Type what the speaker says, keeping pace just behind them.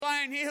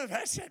blind healed?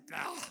 I said,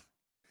 no.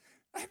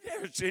 I've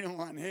never seen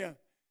one healed.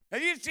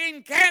 Have you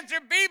seen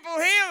cancer people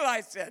healed?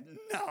 I said,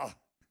 no.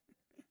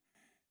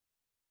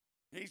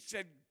 He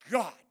said,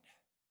 God,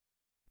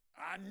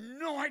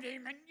 anoint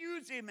him and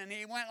use him. And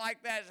he went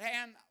like that. His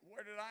hand,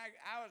 where did I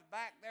was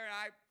back there and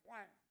I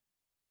went.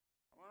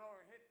 I went over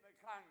and hit the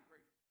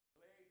concrete.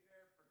 Laid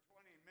there for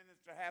 20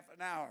 minutes to half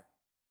an hour.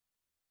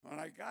 When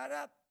I got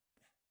up,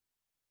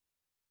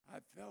 I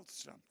felt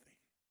something.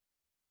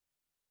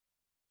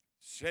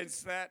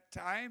 Since that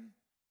time,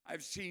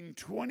 I've seen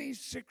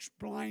 26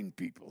 blind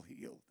people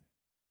healed.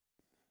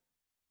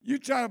 You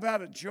talk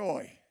about a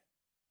joy.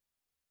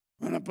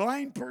 When a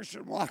blind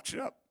person walks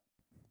up,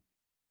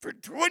 for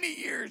 20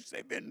 years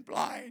they've been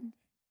blind.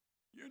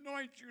 You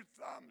anoint your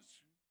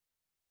thumbs.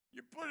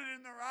 You put it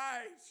in their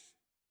eyes.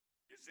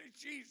 You say,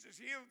 Jesus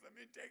healed them.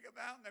 You take them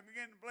out and they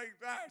begin to blink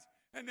their eyes.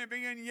 And they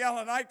begin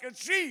yelling, I can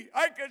see,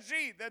 I can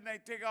see. Then they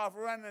take off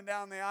running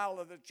down the aisle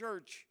of the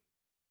church.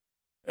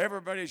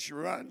 Everybody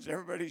runs,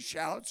 everybody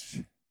shouts.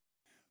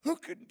 Who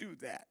can do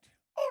that?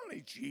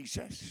 Only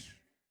Jesus.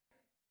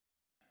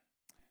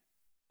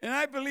 And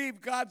I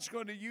believe God's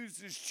going to use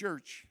this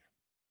church.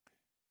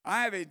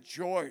 I have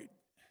enjoyed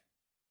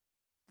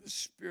the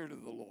Spirit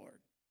of the Lord.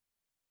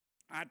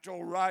 I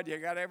told Rod, you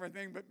got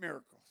everything but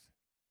miracles.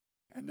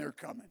 And they're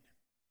coming.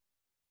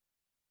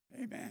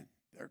 Amen.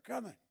 They're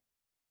coming.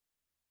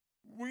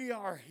 We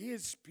are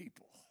His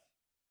people.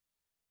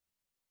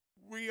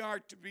 We are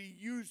to be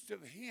used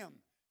of Him.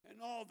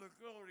 And all the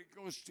glory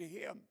goes to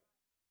Him.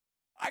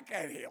 I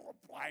can't heal a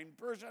blind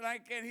person. I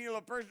can't heal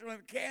a person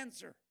with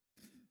cancer.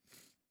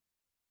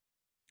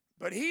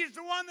 But He's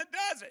the one that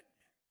does it.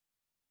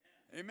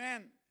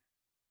 Amen.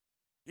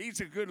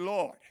 He's a good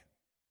Lord.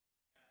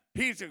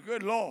 He's a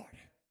good Lord.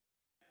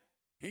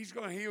 He's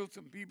going to heal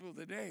some people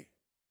today.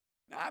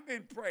 Now, I've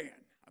been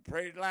praying. I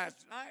prayed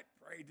last night,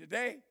 prayed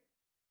today.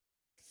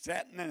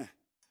 Sitting in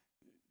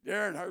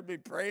Darren heard me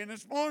praying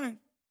this morning.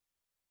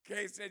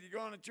 Kay said, you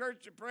going to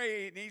church to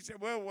pray? And he said,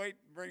 well, wait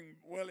and bring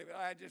Willie.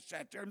 I just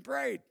sat there and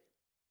prayed.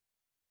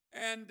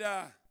 And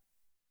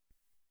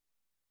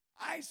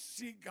I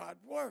see God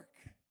work.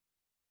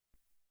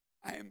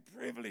 I am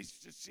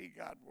privileged to see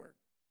God work,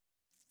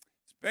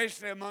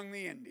 especially among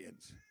the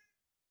Indians.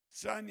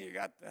 Son, you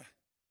got the,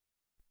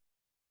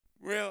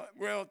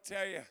 we'll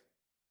tell you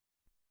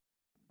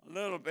a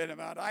little bit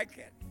about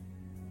ICANN.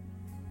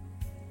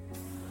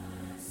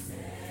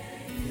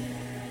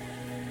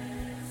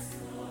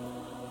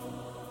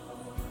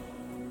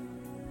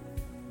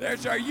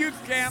 There's our youth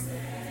camp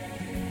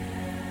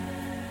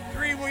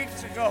 3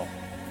 weeks ago.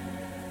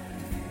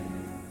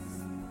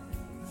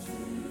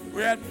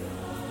 We had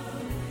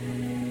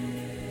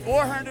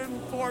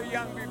 404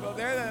 young people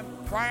there that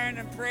are crying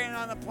and praying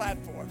on the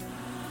platform.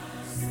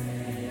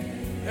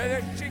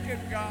 They're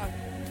seeking God.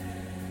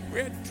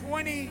 We had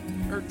 20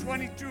 or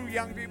 22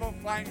 young people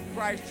find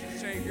Christ as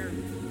Savior.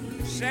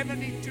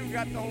 72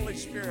 got the Holy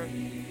Spirit.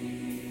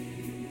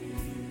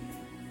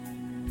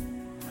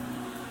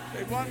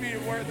 They want me to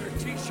wear their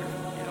t-shirt.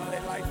 You know, they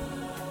like,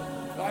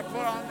 so I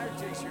put on their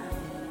t-shirt.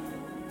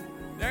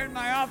 They're in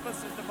my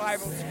office at the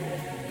Bible school.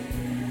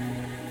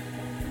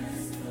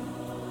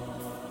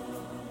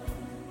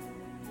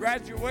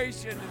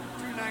 Graduation in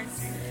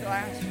 219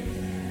 class.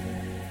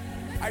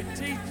 I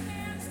teach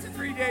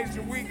 3 days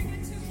a week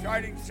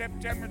starting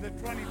September the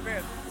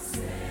 25th.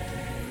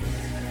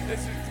 This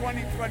is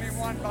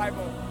 2021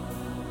 Bible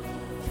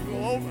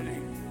school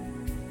opening.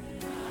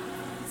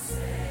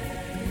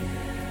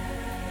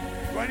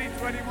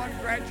 2021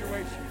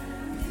 graduation.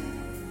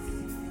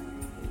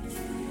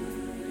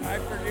 I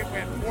forget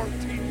when,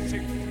 14,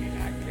 16, I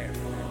can't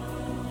remember.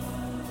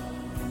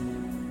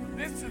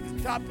 This is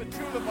the top of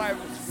Chula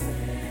Bible School.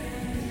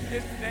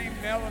 It's named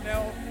L.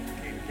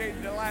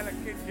 Kincaid, Delilah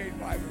Kincaid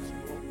Bible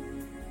School.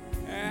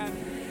 And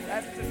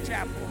that's the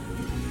chapel.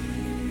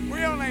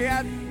 We only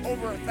had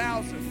over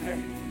 1,000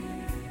 there.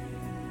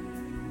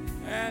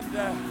 And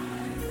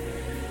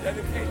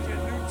dedication of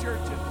new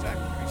church in San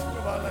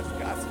Cristobal Las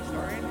Casas,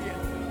 our Indian,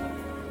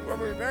 where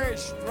we're very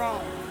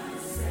strong.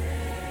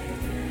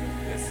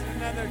 This is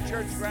another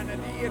church,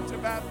 Brendan. It's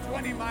about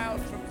 20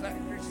 miles from San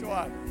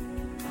Cristobal.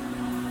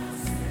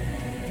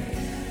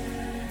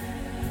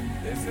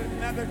 This is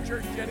another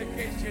church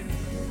dedication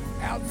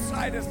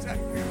outside of San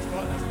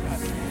Cristobal Las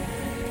Casas.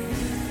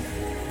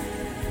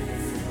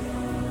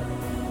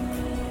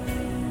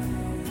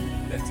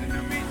 It's a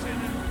new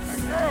mission, and a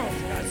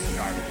girl's got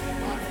started in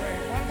Monterey.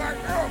 One of our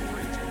girl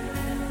preachers.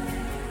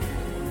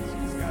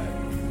 She's got it.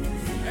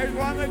 There's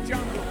one of the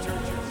jungle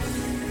churches.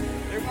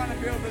 They want to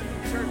build a new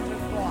church in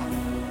block.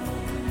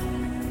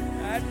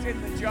 That's in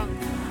the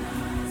jungle.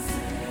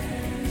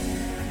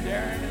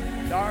 Darren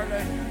and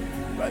Darla.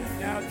 But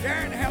now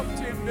Darren helped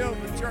him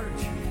build the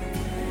church.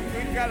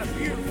 We've got a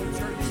beautiful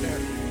church there.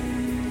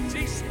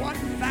 Seats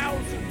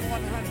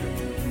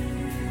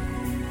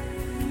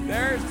 1,100.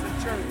 There's the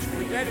church.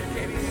 We're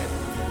dedicating it.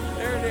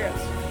 There it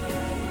is.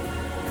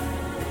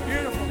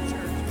 Beautiful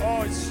church.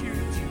 Oh, it's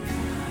huge.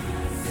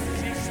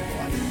 Seats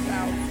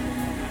 1,000.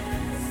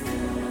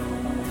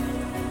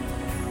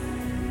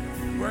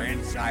 We're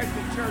inside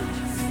the church.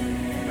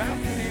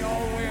 Balcony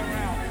all the way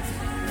around.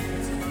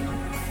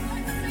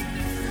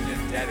 We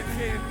just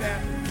dedicated that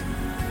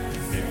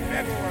in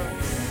February.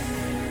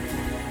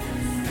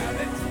 Now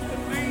this is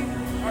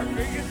our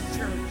biggest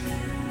church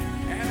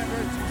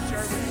anniversary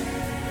service.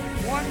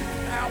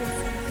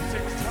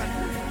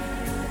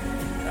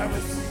 1,600. That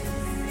was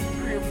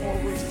 3 or 4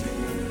 weeks ago.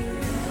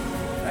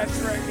 That's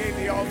where I gave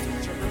the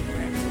altar service. We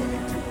had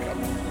 22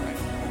 coming right.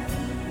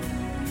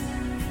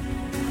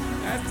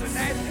 That's the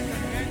national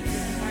convention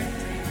in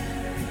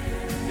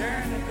 19.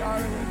 Darren and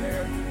Dara were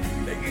there.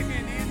 They gave me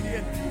an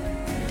Indian.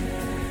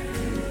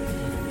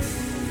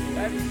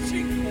 That's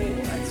cheap wool.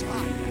 That's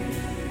hot.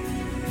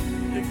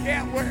 You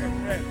can't wear it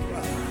red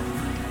glove.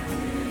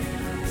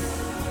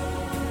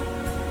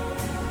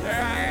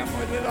 There I am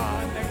with it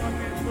on. They want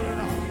me to put it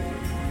on.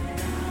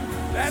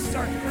 That's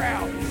our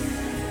crowd.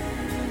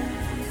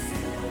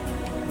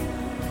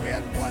 We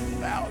had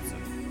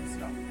 1,000 and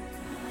something.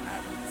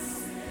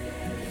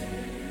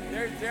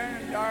 There's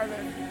Darren and Darlin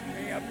and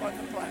me up on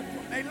the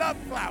platform. They love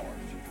flowers.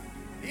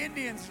 The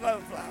Indians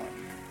love flowers.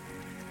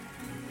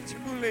 The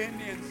Chibula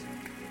Indians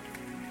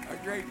are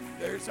great.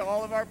 There's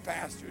all of our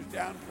pastors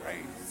down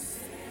praying.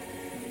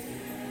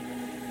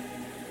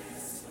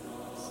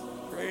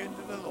 Praying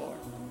to the Lord.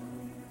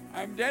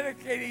 I'm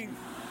dedicating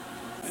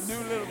a new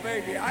little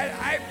baby.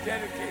 I've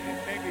dedicated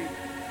maybe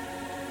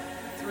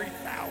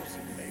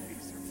 3,000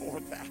 babies or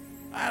 4,000.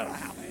 I don't know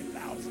how many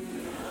thousand.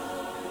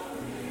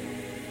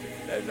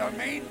 There's our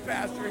main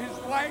pastor. His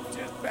wife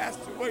just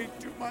passed away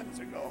 2 months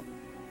ago.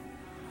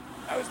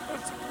 I was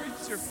supposed to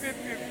preach their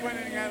 50th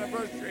wedding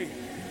anniversary,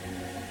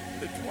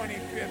 the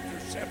 25th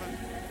or 7th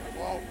of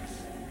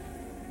August.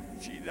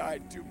 She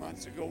died 2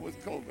 months ago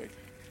with COVID.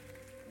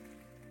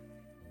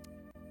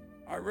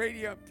 Our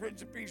radio,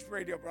 Prince of Peace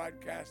radio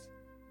broadcast.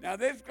 Now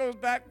this goes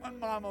back when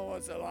Mama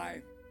was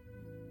alive.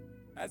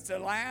 That's the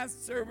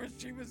last service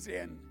she was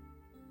in.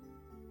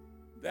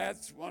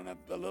 That's one of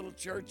the little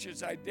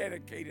churches I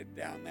dedicated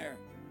down there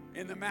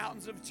in the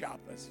mountains of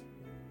Chiapas.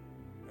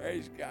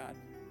 Praise God.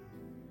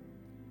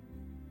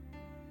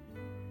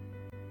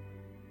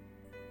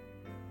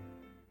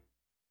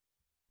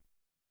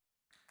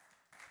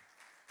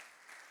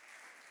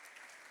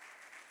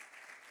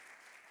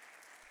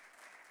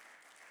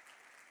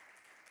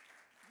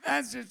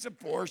 That's just a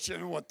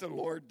portion of what the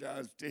Lord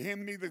does. To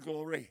Him be the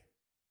glory.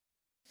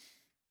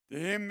 To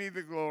Him be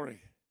the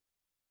glory.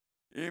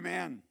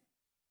 Amen.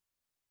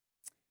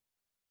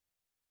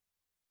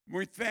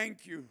 We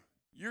thank you.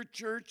 Your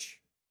church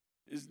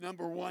is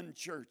number one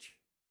church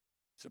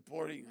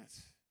supporting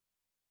us.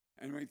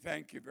 And we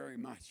thank you very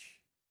much.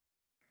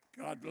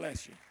 God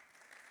bless you.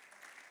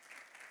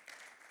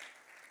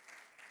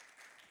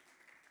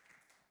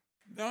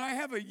 Now I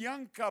have a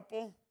young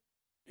couple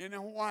in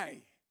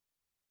Hawaii.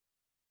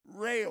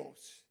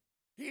 Rails.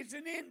 He's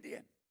an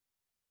Indian.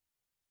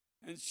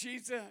 And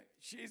she's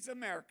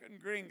American,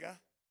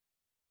 gringa.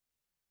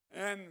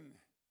 And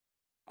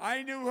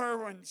I knew her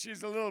when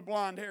she's a little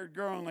blonde-haired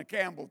girl in the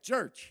Campbell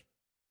Church.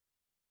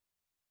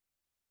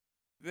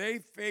 They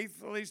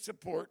faithfully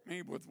support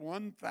me with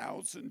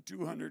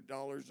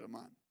 $1,200 a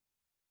month.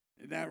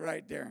 Isn't that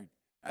right, Darren?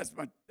 That's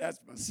my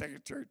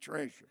secretary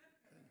treasurer.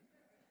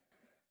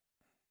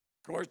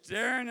 Of course,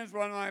 Darren is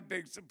one of my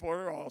big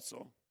supporters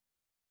also.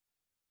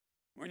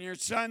 When your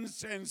son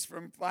sends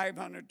from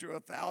 $500 to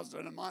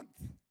 $1,000 a month,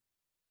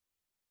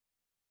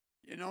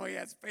 you know he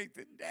has faith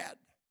in Dad.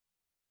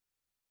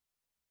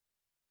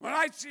 When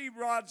I see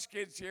Rod's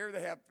kids here,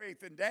 they have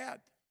faith in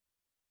Dad.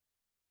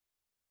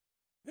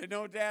 They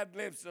know Dad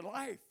lives the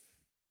life.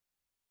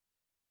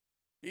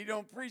 He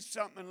don't preach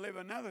something and live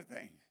another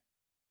thing.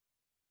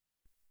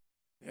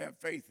 They have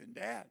faith in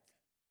Dad.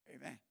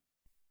 Amen.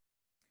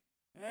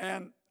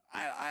 And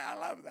I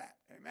love that.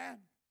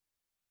 Amen.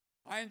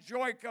 I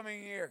enjoy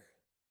coming here.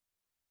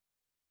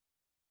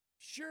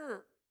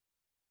 Sure,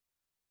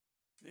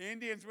 the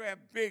Indians, we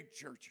have big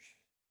churches.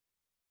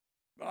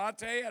 But I'll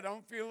tell you, I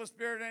don't feel the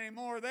Spirit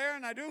anymore there,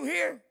 and I do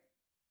here.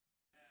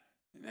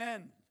 And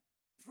then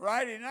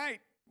Friday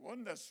night,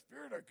 wasn't the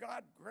Spirit of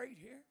God great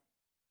here?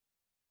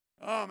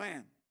 Oh,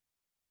 man.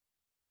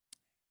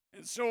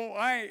 And so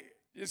I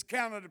just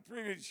counted a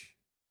privilege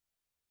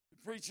to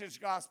preach His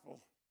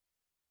gospel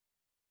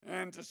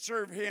and to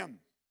serve Him.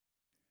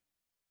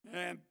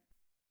 And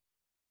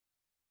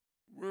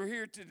we're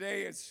here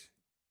today as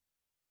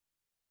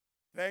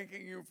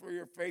thanking you for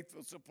your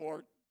faithful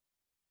support.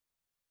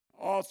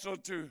 Also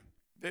to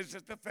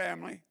visit the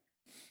family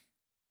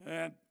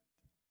and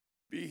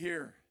be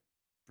here.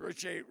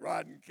 Appreciate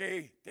Rod and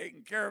Kay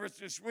taking care of us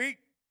this week.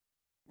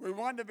 We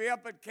wanted to be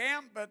up at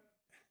camp, but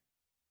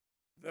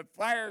the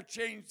fire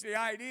changed the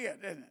idea,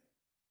 didn't it?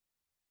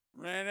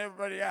 Ran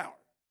everybody out.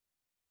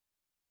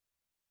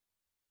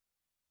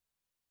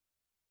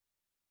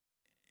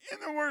 In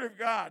the Word of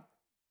God,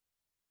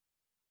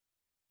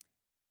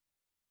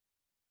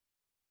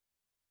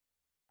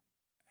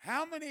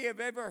 how many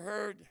have ever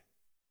heard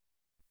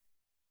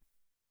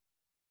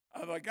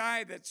of a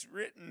guy that's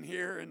written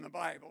here in the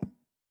Bible?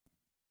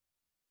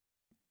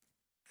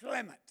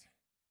 Clement.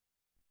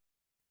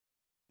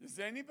 Does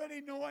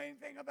anybody know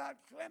anything about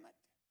Clement?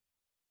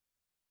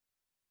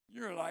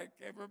 You're like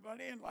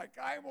everybody and like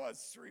I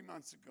was 3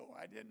 months ago.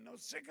 I didn't know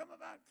sick'em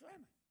about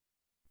Clement.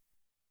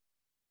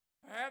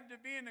 I happened to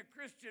be in a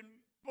Christian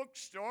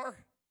bookstore,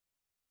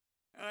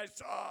 and I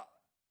saw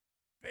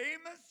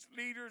famous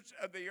leaders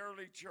of the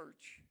early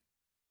church.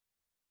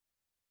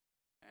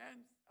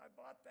 And I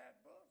bought that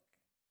book,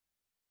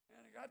 and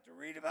I got to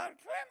read about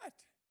Clement.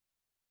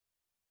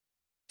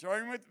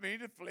 Turn with me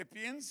to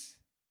Philippians,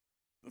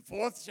 the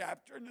 4th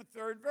chapter and the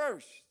 3rd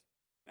verse.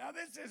 Now,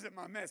 this isn't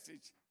my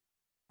message.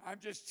 I'm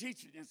just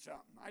teaching you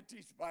something. I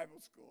teach Bible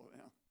school.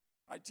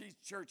 I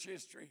teach church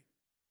history,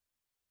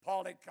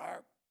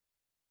 Polycarp.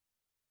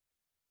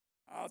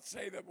 I'll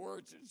say the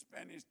words in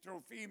Spanish,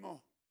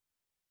 Trofimo.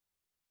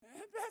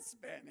 And that's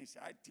Spanish.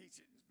 I teach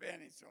it in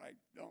Spanish, so I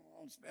don't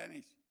know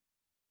Spanish.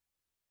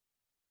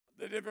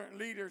 The different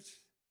leaders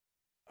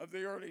of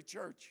the early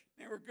church,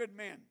 they were good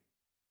men.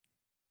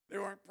 They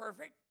weren't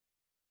perfect.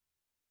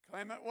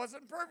 Clement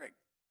wasn't perfect.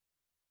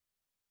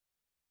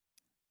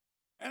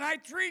 And I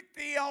treat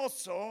thee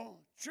also,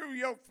 true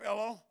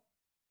yokefellow,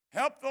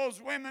 help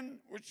those women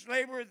which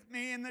labor with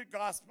me in the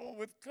gospel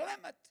with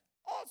Clement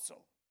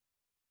also.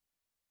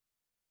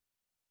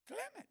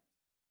 Clement.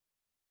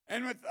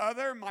 And with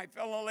other my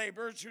fellow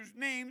laborers whose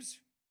names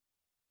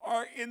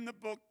are in the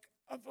book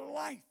of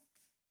life.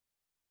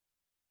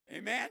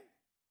 Amen?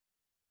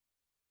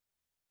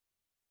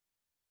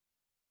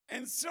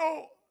 And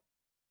so,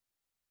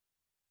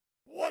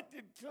 what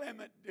did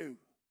Clement do?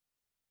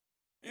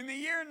 In the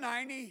year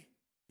 90,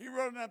 he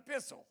wrote an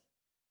epistle.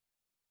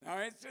 Now,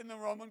 it's in the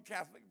Roman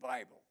Catholic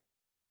Bible.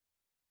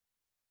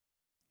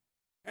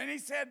 And he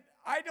said,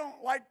 I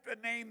don't like the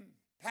name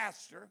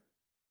pastor.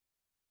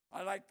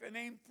 I like the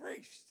name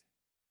priest.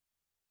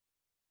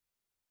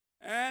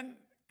 And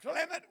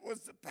Clement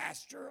was the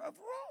pastor of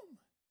Rome.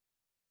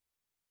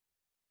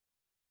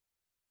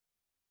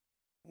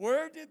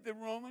 Where did the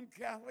Roman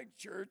Catholic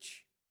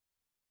Church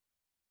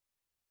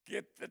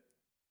get the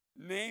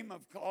name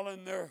of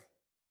calling their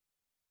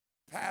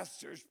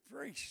pastors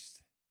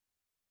priests?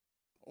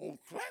 Old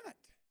Clement.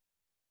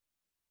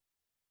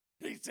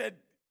 He said,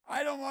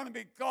 I don't want to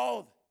be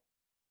called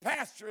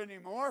pastor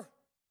anymore.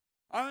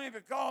 I want to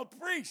be called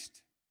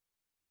priest.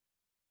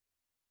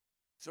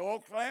 So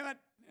old Clement,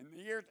 in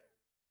the year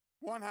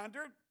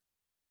 100,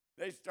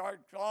 they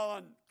started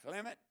calling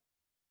Clement,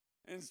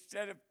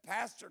 instead of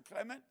Pastor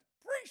Clement,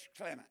 Priest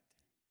Clement.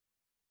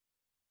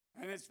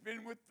 And it's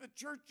been with the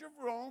Church of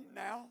Rome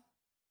now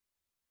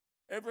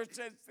ever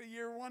since the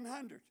year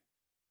 100.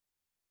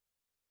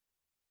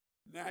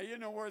 Now you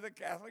know where the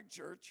Catholic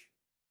Church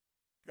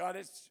got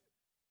its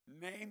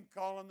name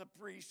calling the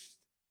priest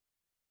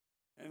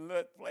and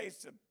let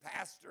place of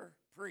pastor,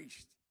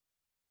 priest.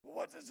 Well,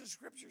 what does the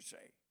scripture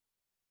say?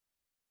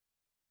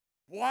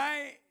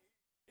 Why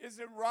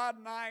isn't Rod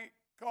and I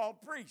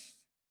called priest?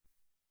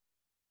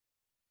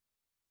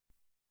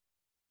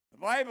 The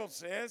Bible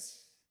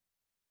says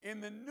in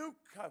the new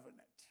covenant.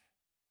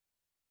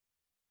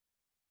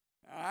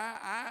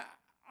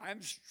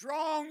 I'm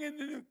strong in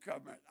the new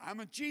covenant.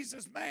 I'm a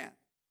Jesus man.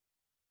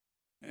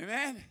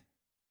 Amen?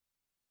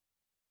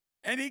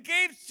 And he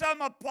gave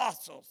some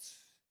apostles.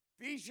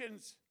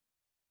 Ephesians,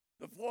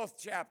 the 4th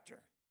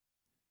chapter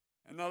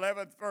and the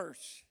 11th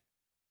verse.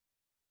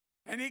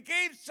 And he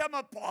gave some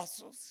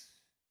apostles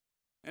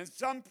and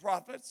some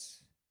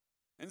prophets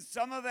and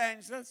some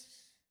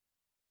evangelists,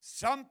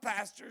 some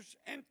pastors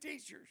and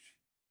teachers.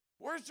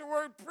 Where's the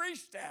word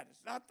priest at?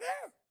 It's not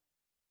there.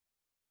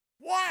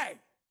 Why?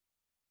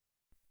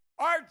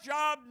 Our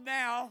job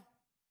now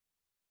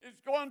is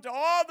going to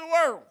all the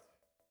world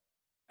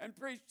and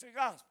preach the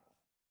gospel.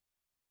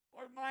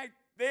 Lord,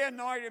 they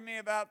anointed me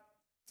about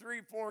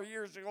 3-4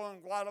 years ago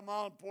in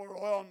Guatemala and poured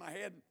oil on my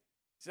head and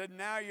said,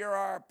 now you're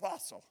our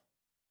apostle.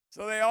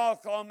 So they all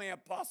call me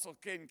Apostle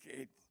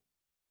Kincaid.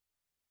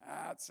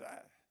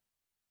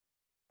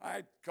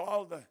 I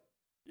called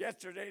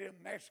yesterday to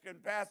Mexican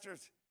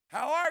pastors,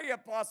 how are you,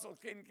 Apostle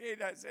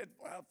Kincaid? I said,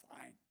 well,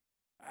 fine.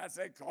 I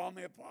said, call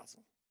me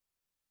Apostle.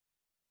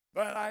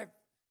 But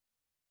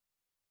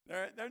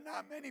there are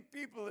not many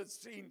people that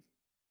seen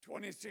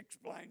 26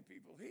 blind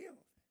people healed.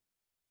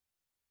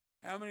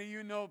 How many of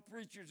you know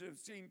preachers have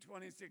seen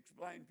 26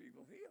 blind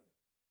people healed?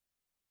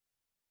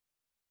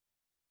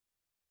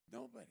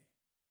 Nobody.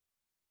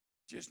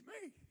 Just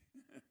me.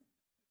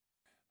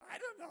 I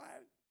don't know.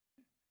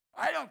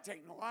 I don't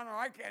take no honor.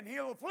 I can't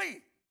heal a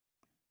flea.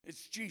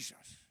 It's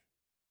Jesus.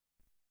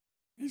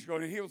 He's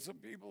going to heal some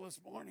people this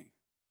morning.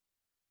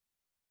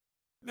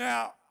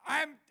 Now,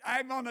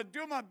 I'm going to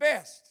do my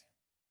best.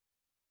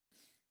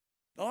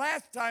 The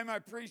last time I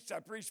preached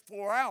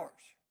 4 hours.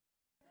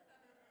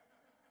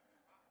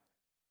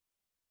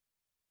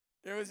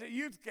 It was a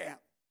youth camp.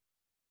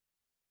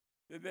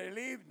 Did they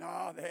leave?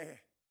 No,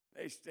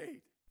 they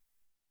stayed.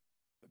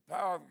 The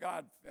power of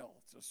God fell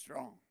so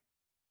strong.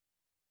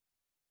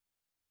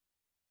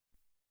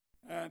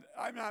 And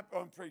I'm not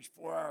going to preach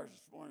 4 hours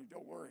this morning,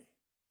 don't worry.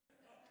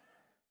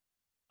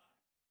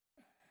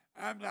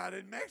 I'm not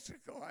in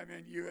Mexico, I'm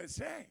in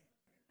USA.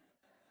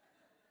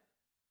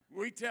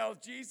 We tell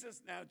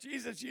Jesus, now,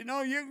 Jesus, you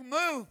know you can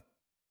move,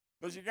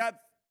 but you got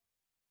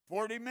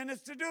 40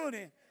 minutes to do it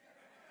in.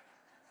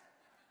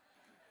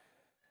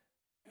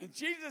 And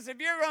Jesus, if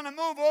you're going to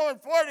move over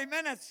 40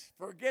 minutes,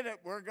 forget it,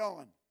 we're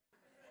going.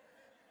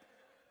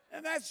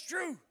 And that's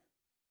true.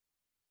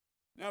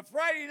 Now,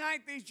 Friday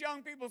night, these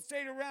young people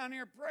stayed around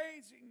here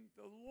praising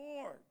the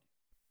Lord.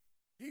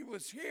 He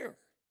was here.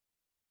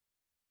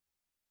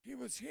 He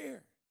was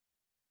here.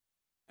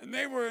 And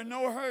they were in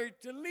no hurry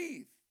to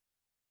leave.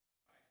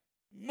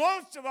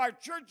 Most of our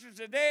churches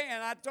today,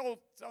 and I told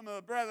some of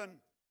the brethren,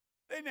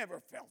 they never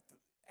felt it.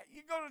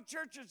 You go to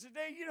churches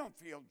today, you don't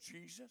feel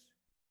Jesus.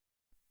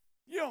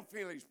 You don't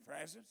feel his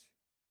presence.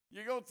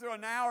 You go through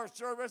an hour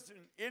service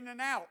and in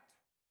and out.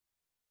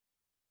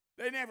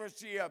 They never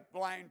see a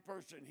blind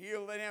person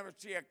healed. They never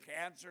see a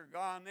cancer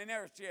gone. They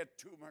never see a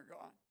tumor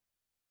gone.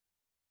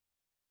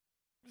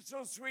 It's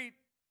so sweet.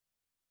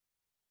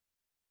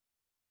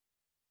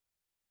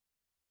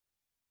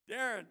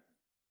 Darren,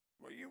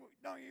 well, you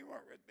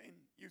weren't with me in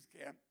youth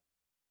camp.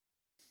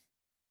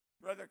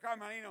 Brother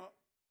Carmelino,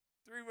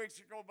 3 weeks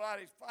ago, about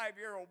his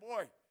 5-year-old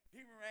boy, he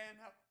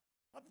ran up.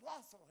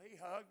 Apostle, he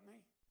hugged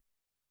me.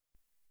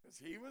 Because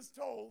he was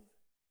told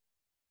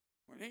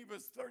when he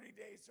was 30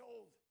 days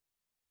old,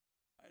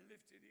 I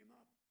lifted him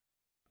up.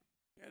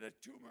 He had a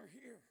tumor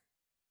here.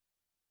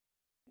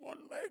 One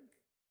leg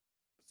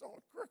was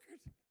all crooked.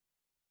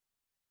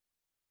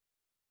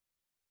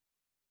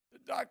 The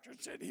doctor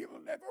said he will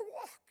never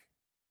walk.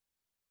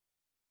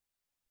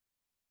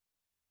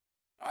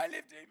 I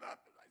lifted him up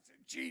and I said,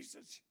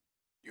 Jesus,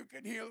 you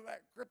can heal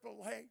that crippled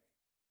leg.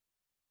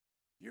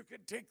 You can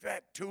take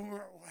that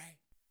tumor away.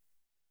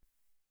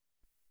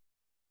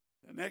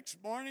 The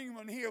next morning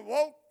when he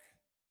awoke,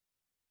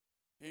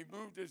 he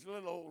moved his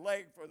little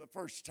leg for the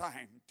first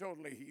time,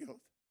 totally healed.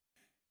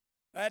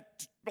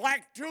 That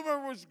black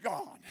tumor was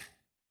gone.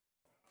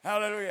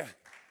 Hallelujah.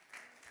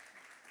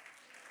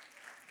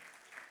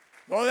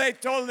 Well, they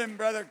told him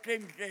Brother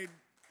Kincaid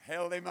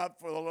held him up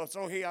for the Lord,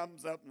 so he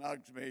comes up and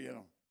hugs me, you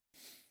know.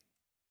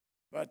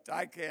 But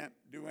I can't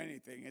do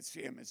anything. It's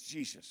him. It's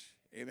Jesus.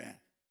 Amen.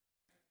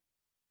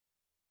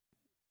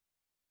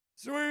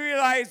 So we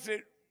realized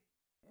that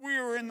we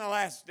were in the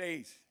last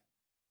days.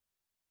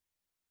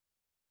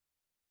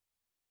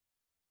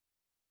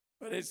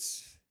 But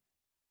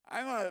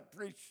I'm going to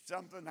preach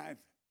something I've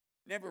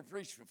never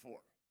preached before.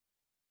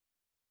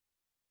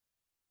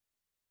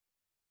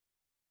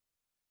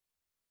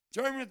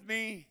 Turn with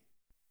me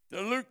to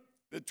Luke,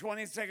 the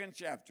 22nd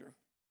chapter.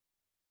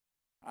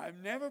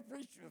 I've never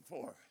preached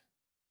before.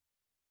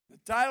 The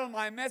title of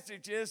my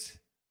message is,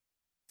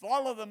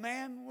 Follow the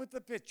Man with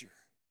the Picture.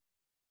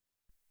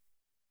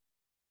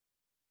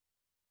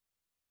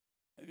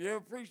 Have you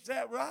ever preached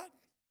that, Rod?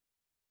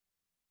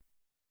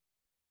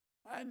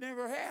 I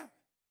never have.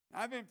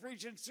 I've been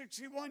preaching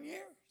 61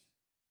 years.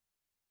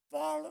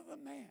 Follow the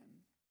man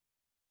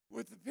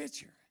with the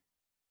picture.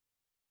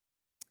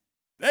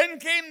 Then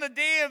came the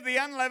day of the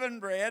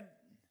unleavened bread,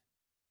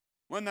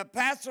 when the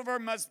Passover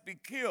must be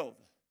killed.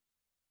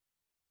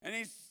 And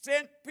he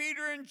sent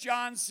Peter and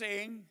John,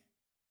 saying,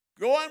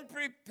 Go and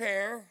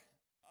prepare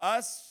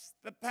us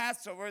the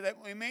Passover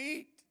that we may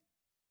eat.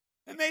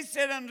 And they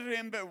said unto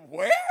him, But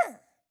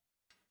where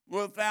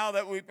wilt thou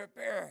that we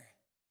prepare?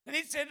 And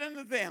he said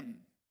unto them,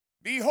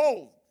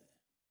 Behold,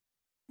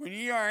 when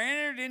ye are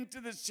entered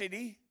into the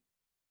city,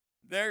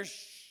 there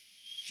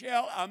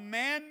shall a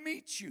man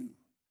meet you,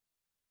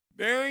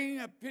 bearing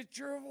a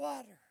pitcher of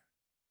water.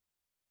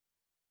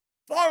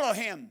 Follow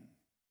him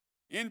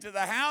into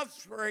the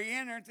house where he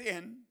entereth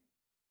in.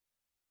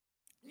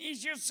 Ye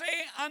shall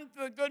say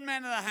unto the good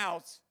man of the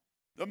house,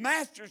 The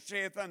master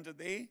saith unto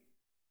thee,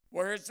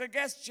 Where is the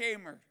guest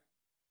chamber,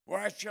 where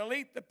I shall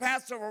eat the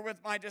Passover with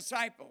my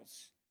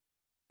disciples?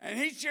 And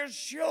he shall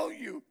show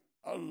you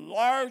a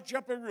large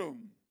upper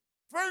room,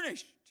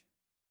 furnished.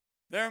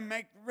 There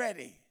make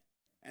ready.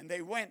 And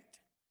they went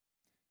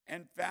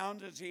and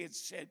found as he had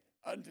said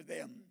unto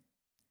them.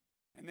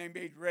 And they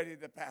made ready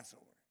the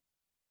Passover.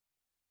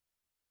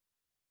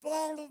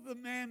 Follow the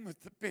man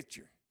with the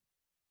pitcher.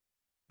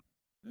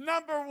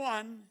 Number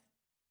one,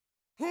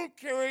 who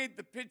carried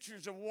the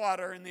pitchers of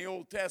water in the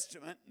Old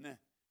Testament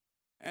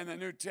and the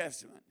New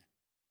Testament?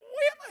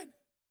 Women.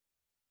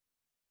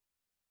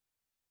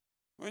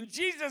 When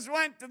Jesus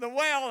went to the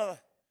well,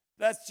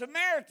 that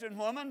Samaritan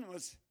woman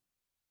was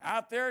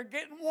out there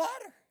getting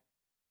water.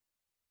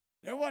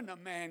 There wasn't a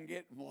man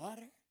getting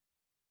water.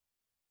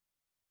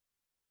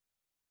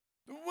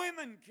 The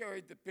women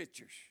carried the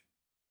pitchers.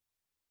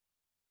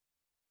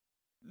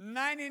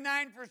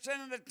 99%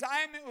 of the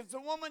time, it was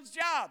the woman's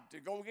job to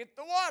go get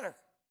the water.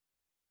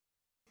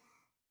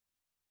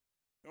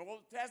 The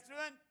Old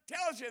Testament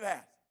tells you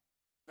that.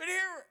 But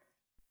here,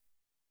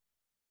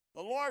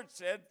 the Lord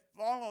said,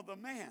 follow the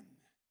man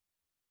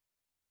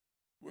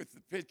with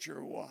the pitcher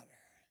of water.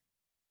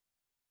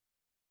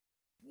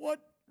 What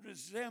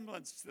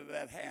resemblance did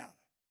that have?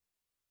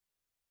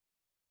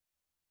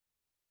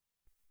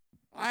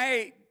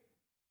 I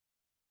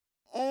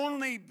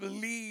only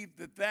believe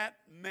that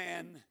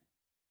man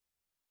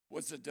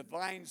was a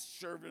divine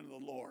servant of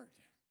the Lord.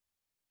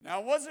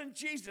 Now, it wasn't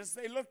Jesus.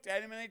 They looked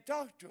at him and they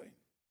talked to him.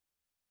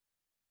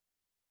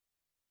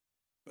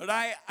 But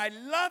I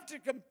love to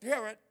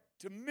compare it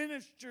to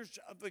ministers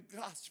of the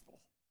gospel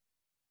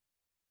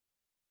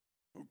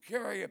who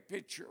carry a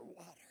pitcher of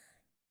water.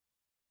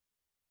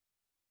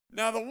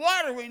 Now, the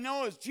water we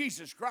know is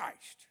Jesus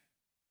Christ.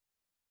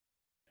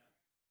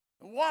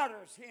 The water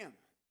is him.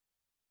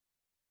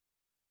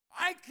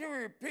 I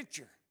carry a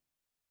pitcher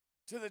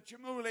to the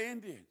Chamula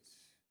Indians,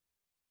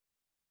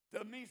 the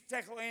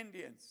Mixteco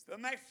Indians, the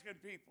Mexican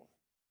people.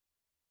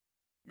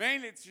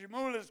 Mainly the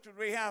Chamulas, because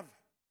we have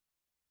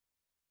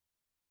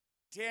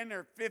 10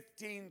 or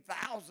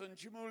 15,000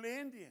 Chamula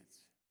Indians.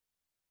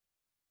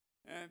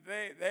 And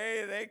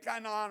they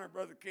kind of honor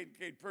Brother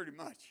Kincaid pretty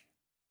much.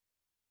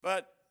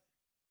 But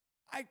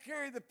I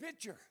carry the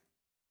pitcher.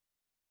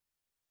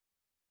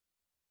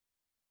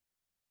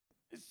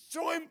 It's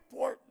so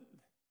important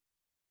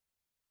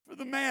for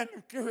the man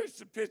who carries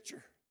the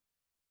pitcher.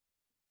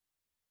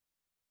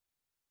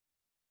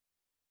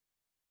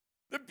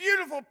 The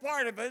beautiful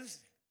part of it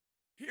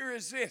here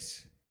is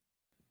this.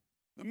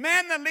 The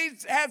man that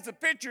has the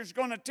pitcher is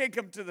going to take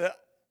him to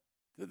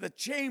the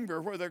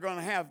chamber where they're going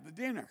to have the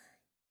dinner.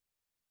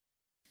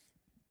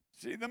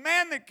 See, the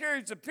man that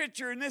carries the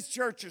pitcher in this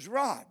church is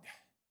Rod.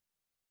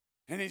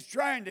 And he's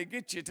trying to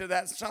get you to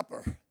that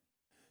supper.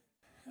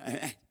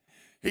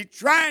 He's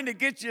trying to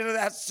get you to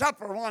that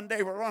supper one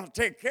day we're going to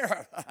take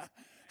care of.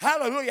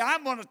 Hallelujah.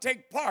 I'm going to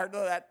take part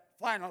of that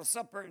final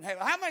supper in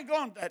heaven. How am I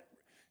going to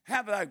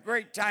have a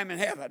great time in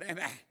heaven?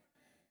 Amen.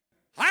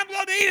 I'm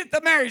going to eat at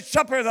the marriage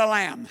supper of the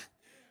Lamb.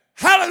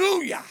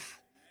 Hallelujah.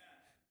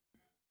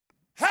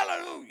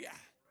 Hallelujah.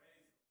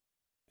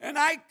 And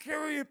I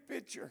carry a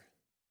pitcher.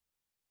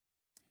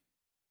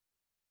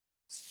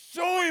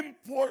 So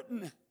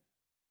important.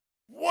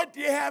 What do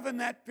you have in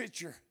that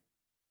pitcher?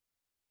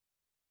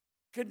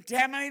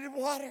 Contaminated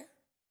water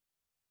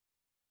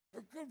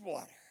or good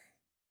water?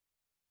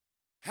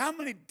 How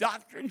many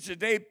doctrines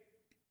today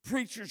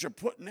preachers are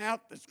putting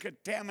out that's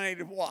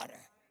contaminated water?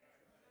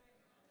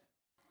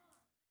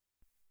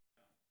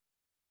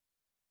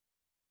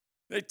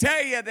 They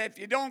tell you that if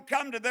you don't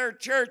come to their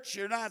church,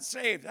 you're not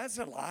saved. That's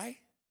a lie.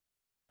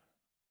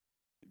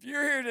 If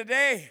you're here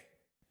today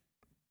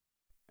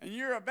and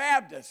you're a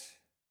Baptist,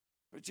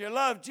 but you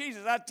love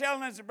Jesus, I tell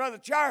this to Brother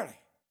Charlie.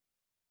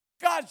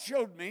 God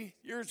showed me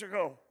years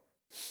ago.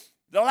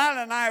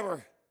 Delilah and I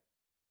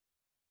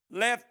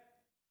left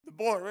the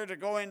border to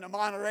go into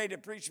Monterey to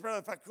preach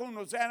Brother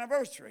Facundo's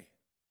anniversary.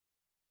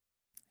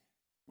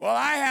 Well,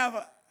 I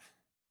have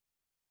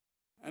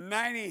a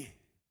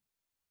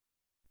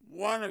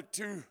 91 or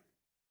 2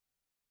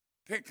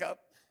 pickup,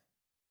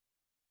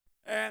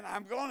 and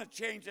I'm going to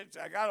change it.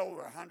 I got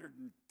over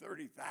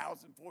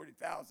 130,000,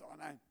 40,000 on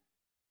it,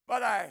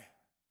 but I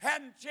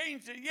hadn't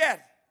changed it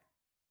yet.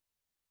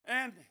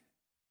 And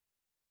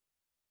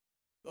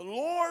the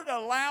Lord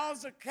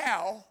allows a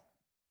cow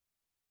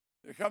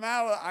to come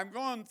out. I'm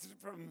going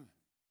from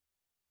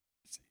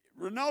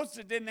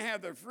Reynosa didn't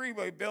have their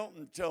freeway built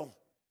until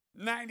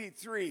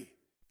 93.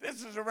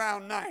 This is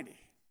around 90.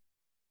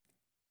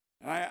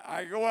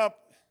 I go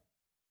up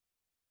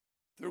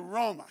through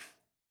Roma.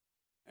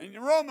 And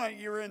in Roma,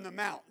 you're in the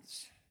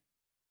mountains.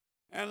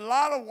 And a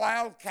lot of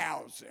wild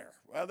cows there.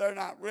 Well, they're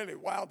not really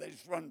wild. They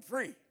just run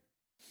free.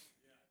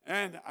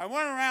 And I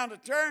went around a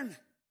turn,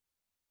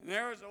 and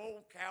there was an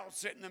old cow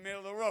sitting in the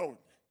middle of the road.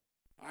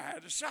 I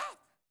had to stop.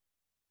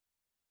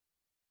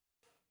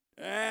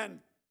 And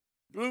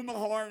blew my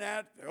horn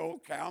at it. The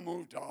old cow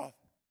moved off.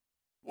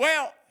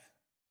 Well,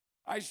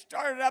 I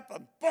started up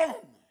and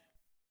boom.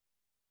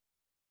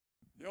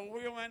 The old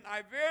wheel went,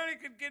 I barely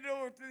could get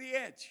over to the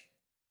edge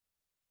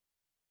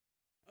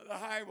of the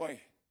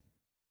highway.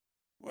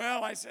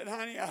 Well, I said,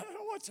 honey, I don't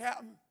know what's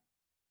happened.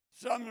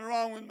 Something's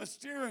wrong with my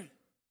steering.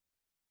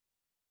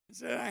 I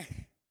said,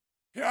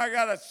 here I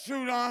got a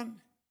suit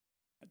on,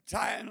 a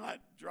tie and a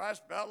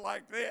dress belt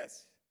like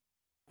this.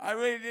 I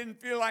really didn't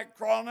feel like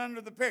crawling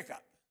under the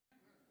pickup.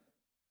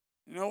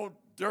 An old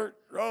dirt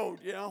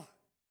road,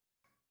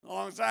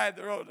 alongside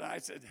the road. And I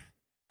said,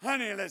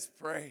 honey, let's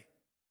pray.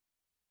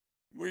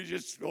 We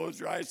just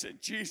closed our eyes and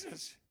said,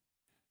 Jesus,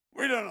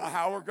 we don't know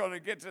how we're going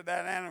to get to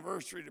that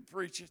anniversary to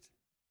preach it.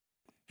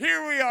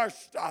 Here we are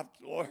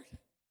stopped, Lord.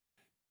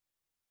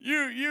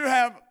 You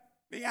have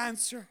the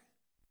answer.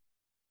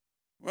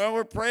 Well,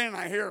 we're praying.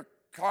 I hear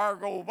a car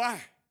go by.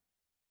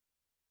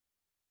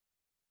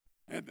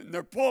 And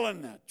they're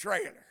pulling the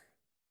trailer.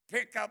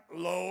 Pickup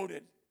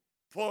loaded,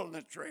 pulling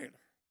the trailer.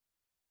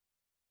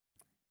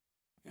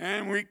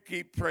 And we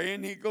keep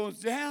praying. He goes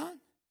down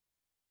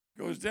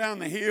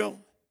the hill,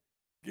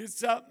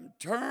 gets up and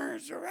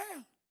turns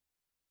around.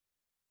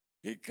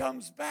 He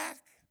comes back.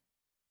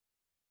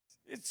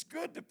 It's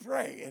good to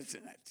pray,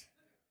 isn't it?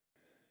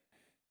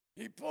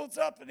 He pulls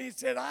up and he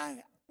said,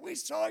 we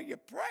saw you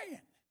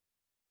praying.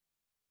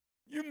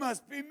 You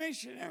must be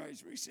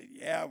missionaries. We said,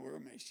 yeah, we're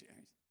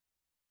missionaries.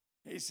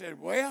 He said,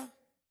 well,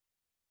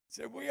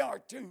 we are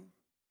too.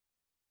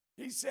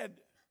 He said,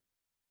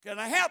 can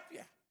I help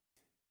you?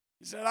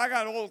 He said, I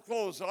got old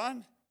clothes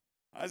on.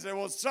 I said,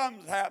 well,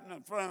 something's happened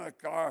in front of the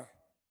car.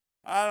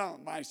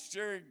 My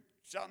steering,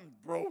 something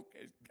broke.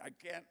 I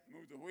can't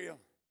move the wheel.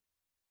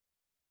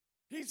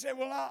 He said,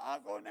 well,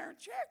 I'll go in there and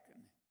check.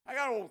 And I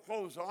got old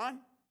clothes on.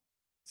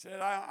 Said,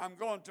 I'm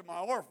going to my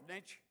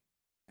orphanage.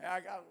 And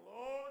I got a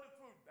load of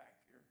food back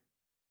here.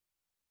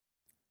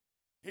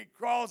 He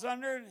crawls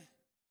under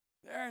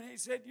there and he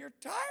said, your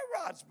tie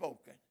rod's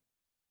broken.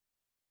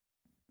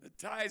 That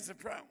ties the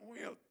front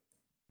wheel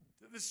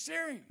to the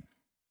steering.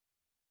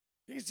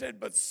 He said,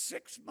 but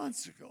 6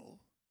 months ago,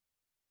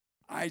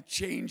 I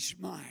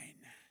changed mine.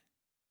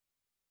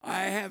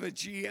 I have a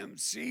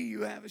GMC,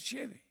 you have a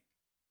Chevy.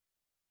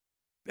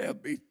 They'll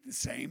be the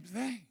same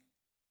thing.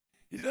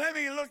 He said, let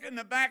me look in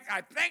the back.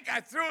 I think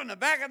I threw it in the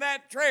back of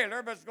that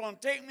trailer, but it's going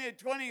to take me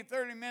 20,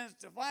 30 minutes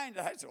to find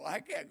it. I said, well, I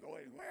can't go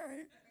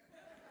anywhere.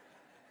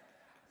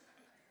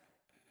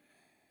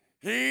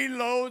 He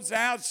loads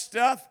out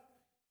stuff.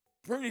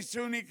 Pretty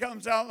soon he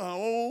comes out with an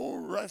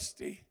old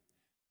rusty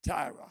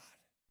tie rod.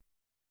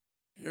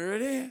 Here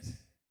it is.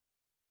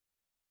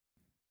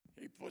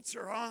 He puts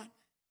her on.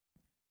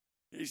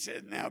 He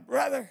said, now,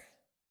 brother,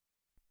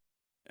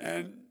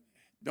 and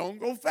don't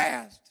go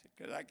fast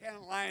because I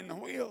can't line the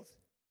wheels.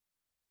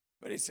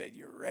 But he said,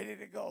 you're ready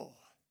to go.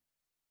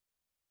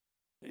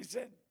 He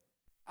said,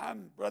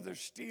 I'm Brother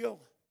Steele.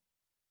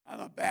 I'm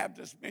a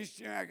Baptist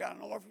missionary. I got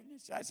an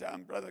orphanage. I said,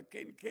 I'm Brother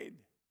Kincaid.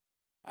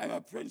 I'm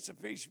a Prince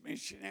of Peace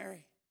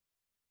missionary.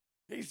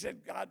 He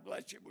said, God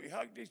bless you. We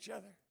hugged each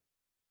other.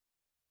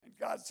 And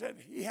God said,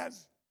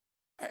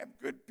 I have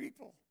good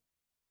people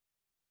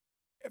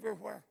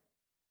everywhere.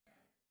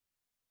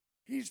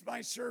 He's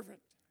my servant.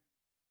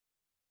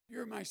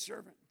 You're my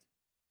servant.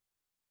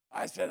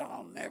 I said,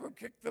 I'll never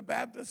kick the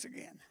Baptist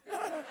again.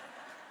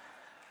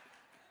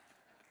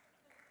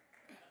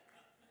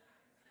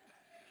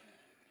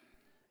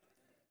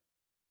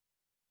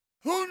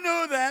 Who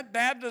knew that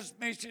Baptist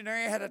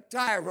missionary had a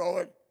tie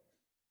rod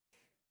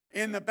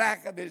in the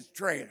back of his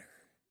trailer?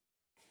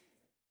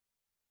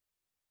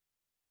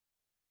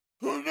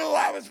 Who knew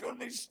I was going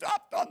to be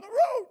stopped on the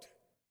road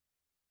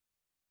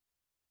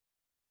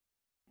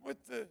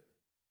with the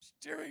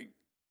steering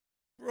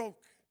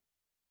broke?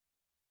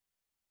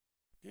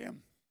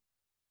 Him.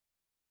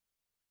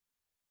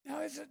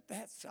 Now, isn't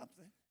that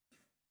something?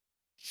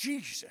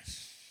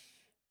 Jesus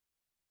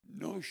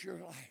knows your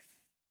life.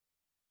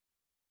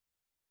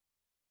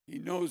 He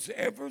knows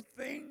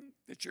everything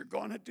that you're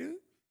going to do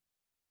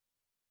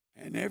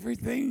and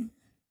everything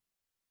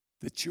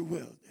that you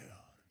will do.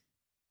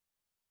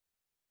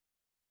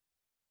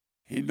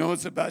 He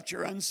knows about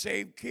your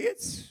unsaved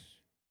kids.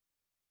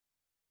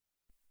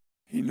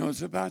 He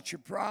knows about your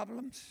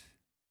problems.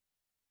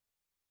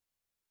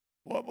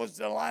 What was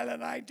Delilah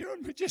and I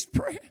doing? We just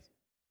praying.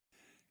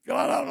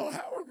 God, I don't know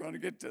how we're going to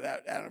get to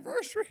that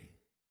anniversary.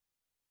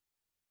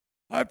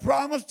 I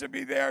promised to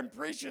be there and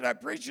preach it. I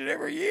preach it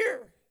every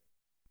year.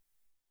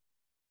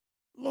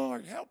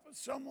 Lord, help us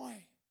some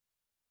way.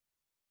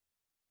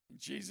 And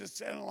Jesus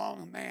sent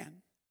along a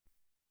man.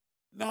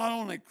 Not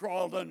only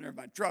crawled under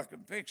my truck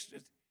and fixed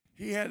it,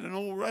 he had an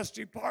old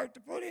rusty part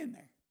to put in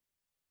there.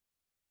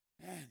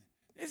 And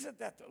isn't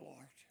that the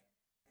Lord?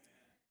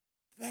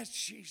 That's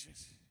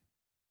Jesus.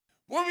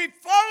 When we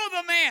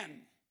follow the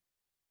man,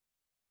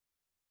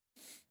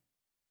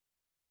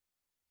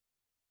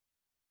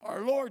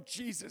 our Lord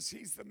Jesus,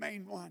 he's the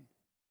main one.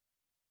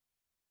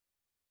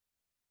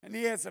 And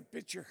he has a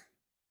picture.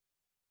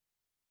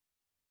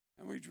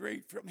 And we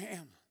drink from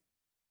him.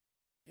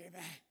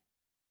 Amen.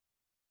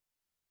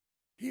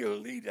 He'll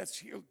lead us.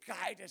 He'll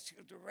guide us.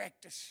 He'll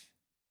direct us.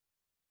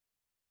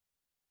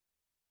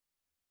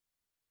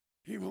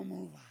 He will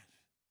move us.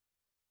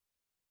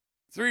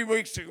 3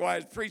 weeks ago, I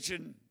was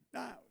preaching.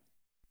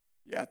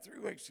 3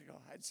 weeks ago.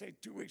 I'd say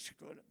 2 weeks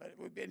ago, but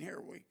we've been here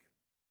a week.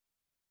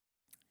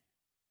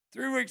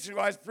 3 weeks ago,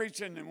 I was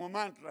preaching in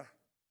Wamantla.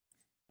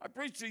 I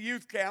preached a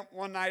youth camp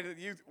one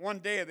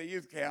day of the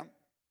youth camp,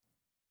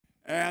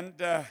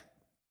 and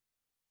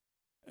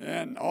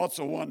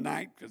also one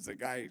night because the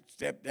guy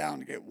stepped down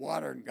to get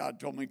water, and God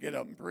told me to get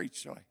up and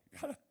preach, so I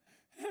got up.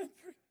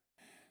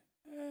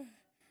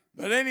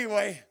 But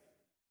anyway,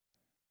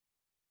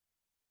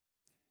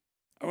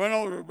 I went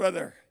over to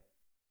Brother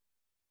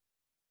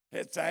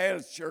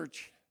Hitzael's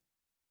church,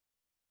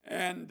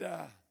 and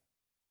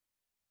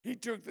he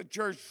took the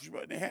church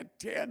when they had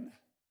 10.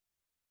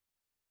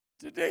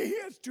 Today he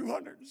has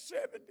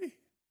 270.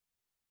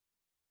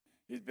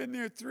 He's been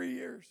there 3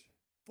 years,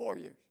 4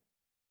 years.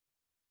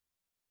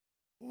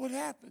 What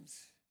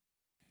happens?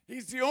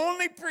 He's the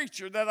only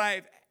preacher that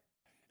I've,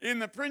 in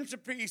the Prince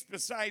of Peace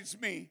besides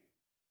me,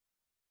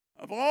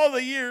 of all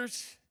the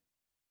years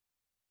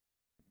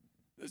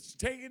that's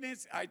taken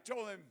his, I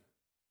told him,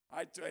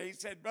 he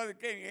said, Brother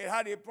King,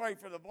 how do you pray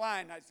for the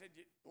blind? I said,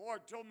 the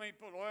Lord told me to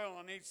put oil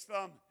on each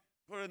thumb,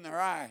 put it in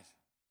their eyes.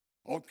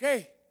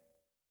 Okay.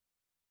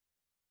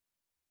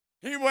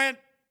 He went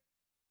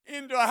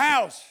into a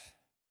house.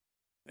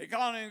 They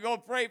called him to go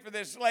pray for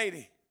this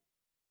lady.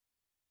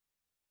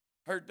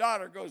 Her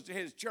daughter goes to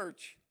his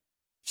church.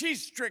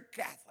 She's strict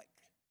Catholic.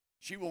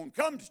 She won't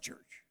come to church.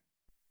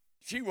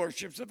 She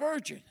worships the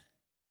Virgin.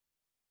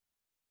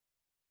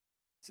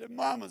 Said,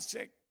 Mama's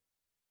sick,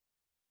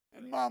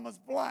 and Mama's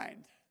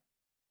blind.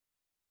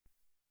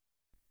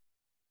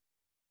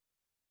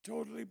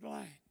 Totally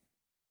blind.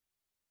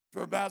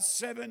 For about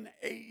 7,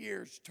 8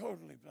 years,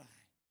 totally blind.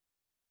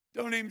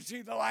 Don't even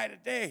see the light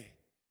of day.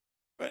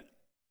 But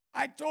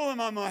I told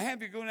him I'm going to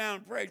have you go down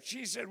and pray.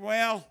 She said,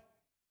 well,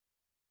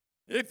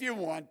 if you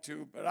want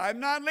to, but I'm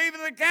not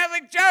leaving the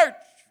Catholic Church.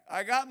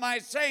 I got my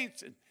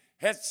saints. And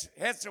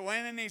Hetze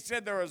went and he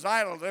said there was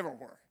idols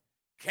everywhere.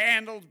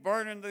 Candles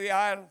burning to the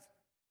idols.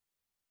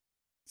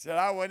 Said,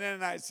 I went in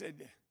and I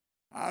said,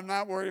 I'm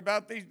not worried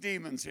about these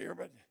demons here,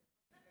 but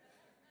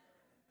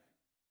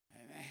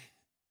amen.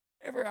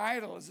 Every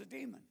idol is a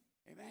demon.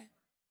 Amen.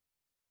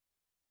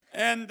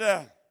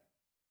 And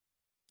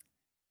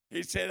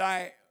he said,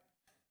 I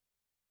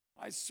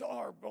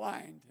saw her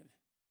blind.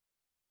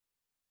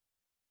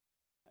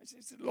 I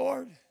said,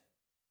 Lord,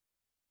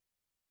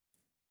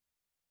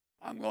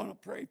 I'm going to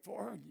pray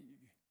for her.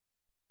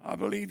 I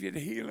believe you to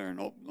heal her and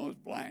open those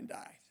blind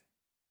eyes.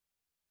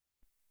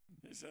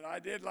 He said, I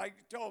did like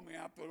you told me.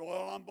 I put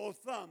oil on both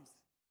thumbs,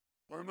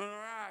 put them in her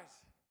eyes.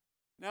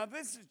 Now,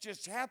 this has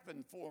just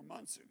happened 4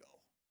 months ago.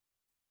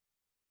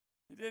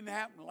 It didn't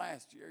happen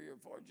last year, year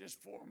before,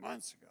 just 4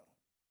 months ago.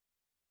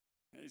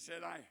 And he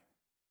said, I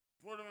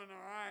put them in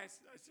her eyes.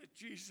 I said,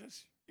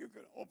 Jesus, you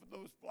can open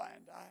those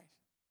blind eyes.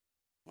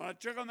 When I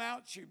took them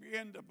out, she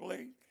began to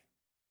blink.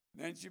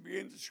 Then she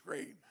began to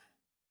scream.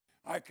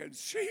 I could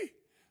see.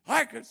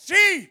 I could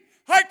see.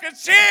 I could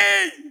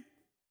see.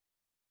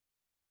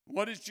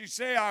 What did she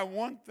say? I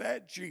want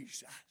that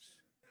Jesus.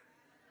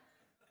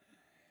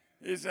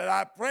 He said,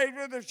 I prayed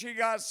with her. She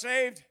got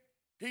saved.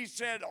 He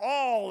said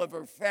all of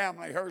her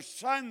family, her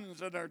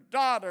sons and her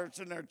daughters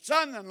and her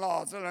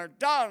son-in-laws and her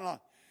daughter-in-law.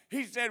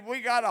 He said,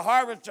 we got a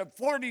harvest of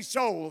 40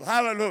 souls.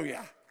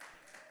 Hallelujah.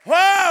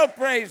 Oh,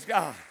 praise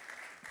God.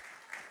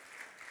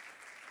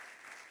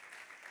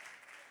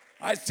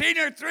 I seen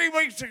her 3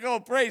 weeks ago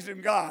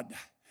praising God.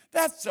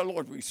 That's the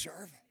Lord we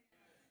serve.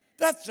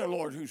 That's the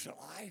Lord who's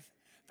alive.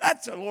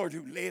 That's the Lord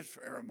who lives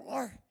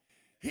forevermore.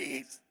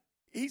 He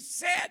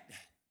said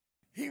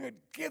he would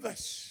give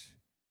us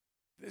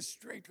this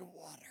drink of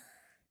water.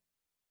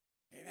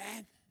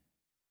 Amen.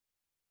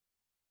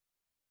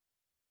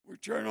 We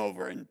turn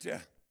over into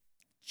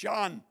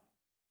John,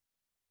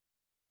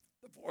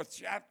 the 4th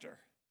chapter.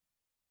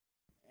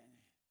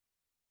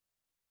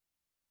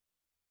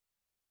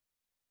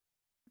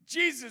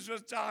 Jesus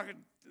was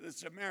talking to the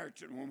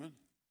Samaritan woman.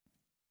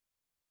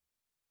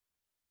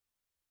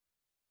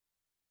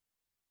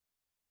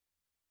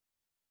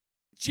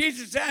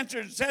 Jesus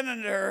answered and said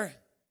unto her,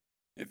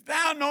 if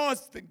thou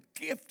knowest the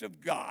gift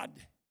of God,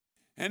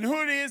 and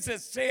who it is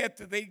that saith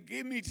to thee,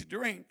 give me to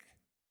drink,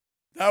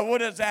 thou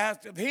wouldst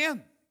ask of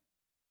him,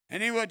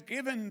 and he would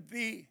give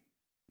thee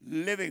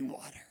living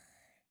water.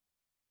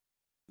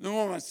 The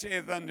woman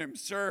saith unto him,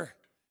 Sir,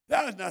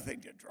 thou hast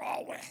nothing to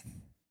draw with,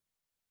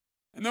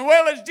 and the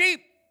well is deep.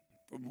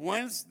 From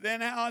whence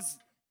then hast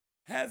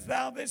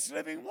thou this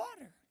living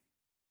water?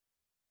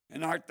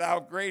 And art thou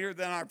greater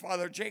than our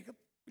father Jacob,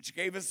 which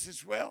gave us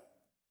this well,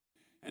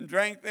 and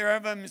drank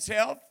thereof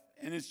himself,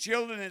 and his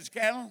children, and his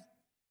cattle?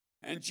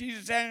 And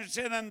Jesus answered and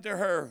said unto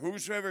her,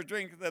 whosoever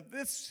drinketh of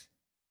this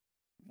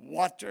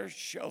water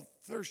shall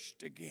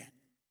thirst again.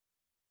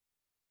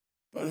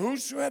 But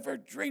whosoever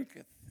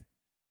drinketh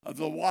of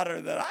the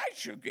water that I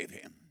shall give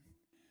him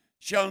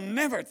shall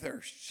never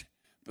thirst.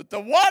 But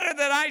the water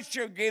that I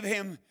shall give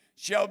him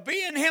shall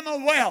be in him a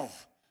well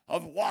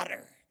of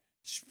water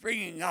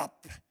springing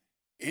up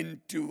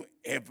into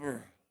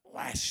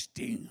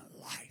everlasting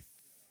life.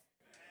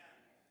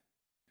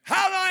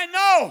 How do I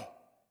know?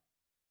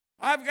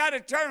 I've got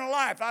eternal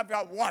life. I've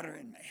got water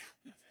in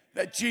me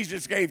that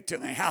Jesus gave to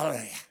me.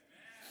 Hallelujah.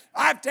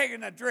 I've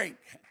taken a drink.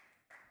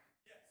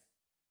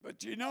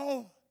 But you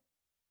know,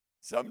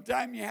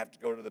 sometime you have to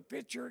go to the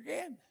pitcher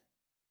again.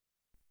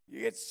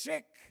 You get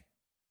sick.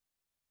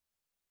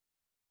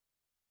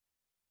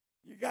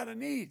 You got a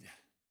need.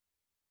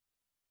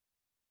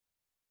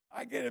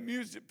 I get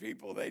amused at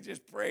people. They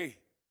just pray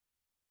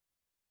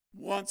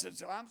once and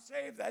say, I'm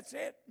saved. That's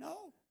it.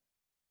 No.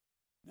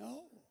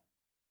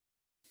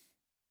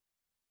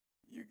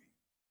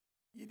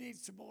 You need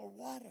some more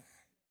water.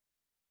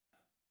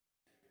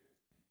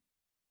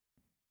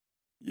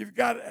 You've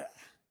got a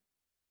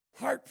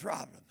heart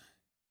problem.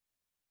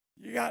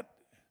 You got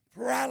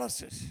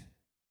paralysis.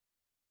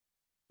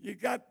 You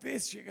got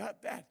this, you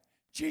got that.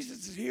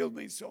 Jesus has healed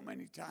me so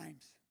many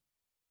times.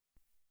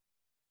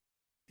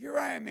 Here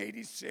I am,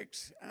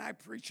 86, and I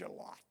preach a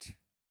lot.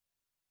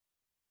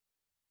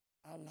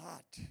 A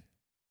lot.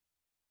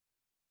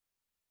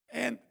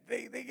 And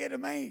they get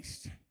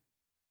amazed.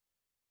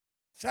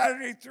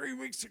 Saturday, 3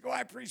 weeks ago,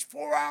 I preached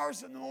 4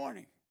 hours in the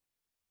morning.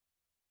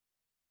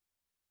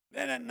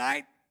 Then at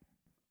night,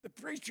 the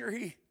preacher,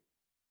 he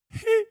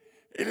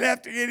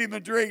left to get him a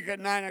drink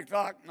at 9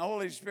 o'clock, and the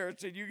Holy Spirit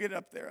said, you get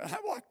up there. And I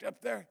walked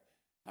up there.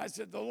 I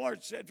said, the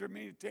Lord said for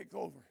me to take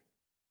over.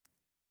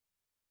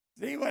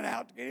 He went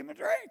out to get him a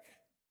drink.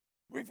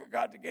 We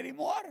forgot to get him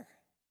water.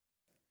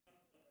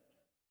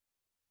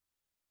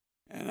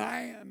 And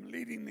I am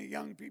leading the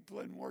young people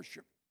in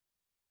worship,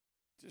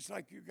 just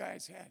like you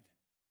guys had.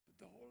 But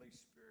the Holy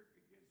Spirit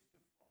begins to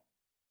fall.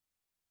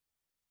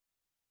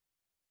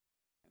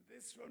 And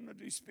this one would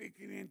be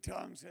speaking in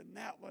tongues, and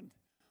that one,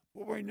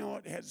 well, we know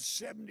it has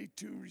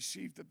 72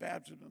 received the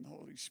baptism of the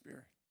Holy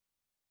Spirit.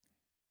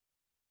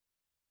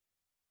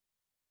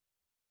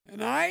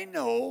 And I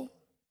know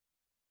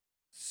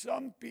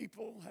some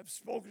people have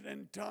spoken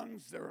in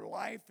tongues, their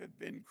life have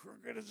been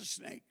crooked as a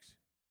snake's.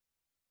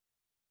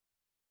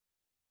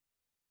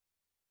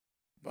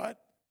 But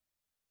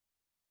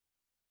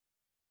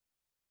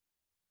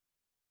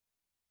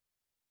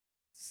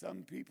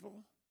some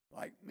people,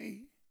 like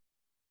me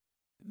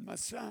and my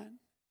son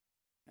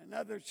and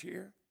others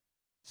here,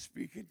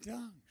 speak in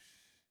tongues.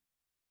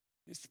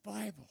 It's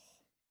Bible.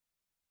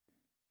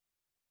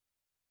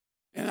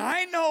 And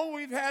I know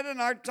we've had in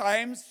our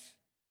times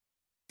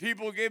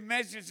people give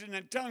messages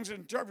in tongues and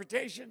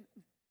interpretation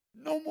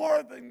no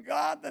more than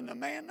God than the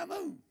man in the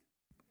moon.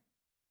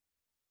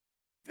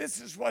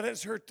 This is what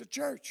has hurt the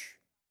church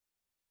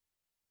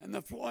and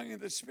the flowing of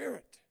the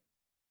Spirit.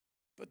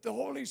 But the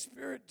Holy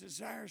Spirit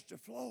desires to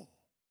flow.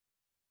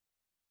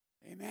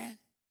 Amen?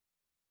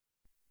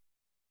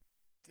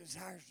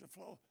 Desires to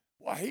flow.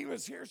 Well, he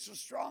was here so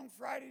strong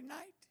Friday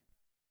night.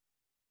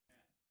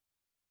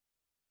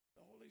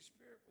 The Holy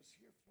Spirit was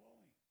here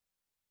flowing.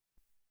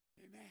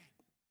 Amen.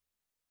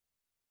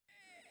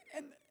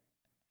 And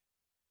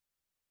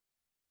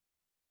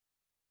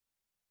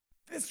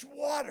this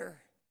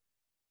water,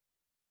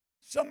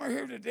 some are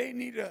here today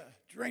need a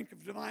drink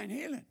of divine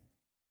healing.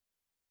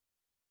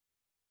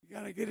 You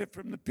got to get it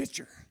from the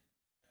pitcher,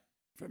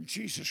 from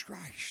Jesus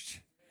Christ.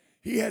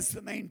 He has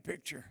the main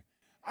pitcher.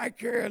 I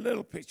carry a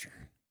little pitcher.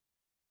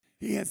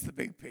 He has the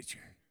big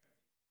pitcher.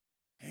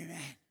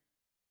 Amen.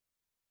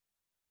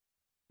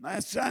 My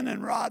son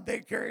and Rod, they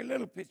carry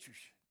little pitchers.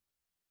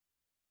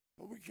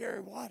 But we carry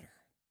water.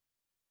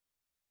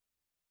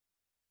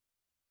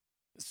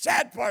 The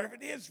sad part of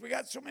it is we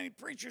got so many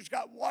preachers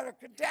got water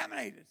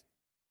contaminated.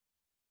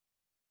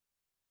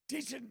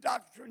 Teaching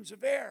doctrines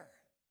of air.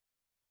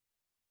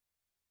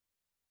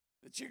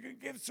 That you can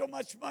give so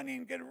much money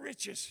and get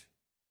riches.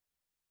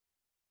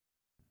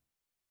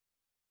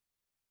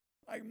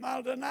 Like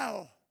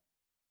Maldonado,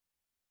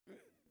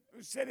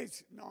 who said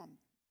it's, no,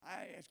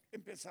 I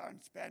empezar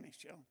in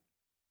Spanish, you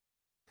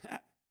know.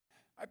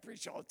 I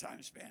preach all the time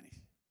in Spanish.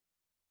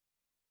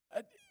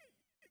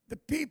 The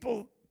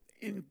people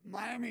in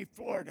Miami,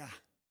 Florida,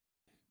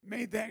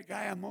 made that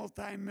guy a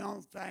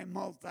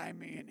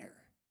multi-millionaire.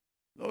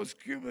 Those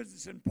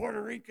Cubans and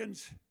Puerto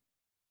Ricans,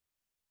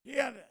 he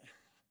had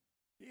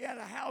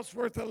a house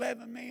worth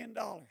 $11 million.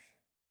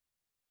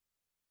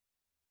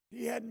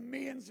 He had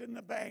millions in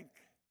the bank.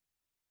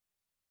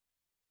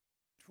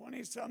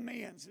 20-some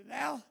millions. And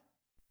now,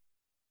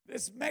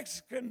 this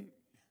Mexican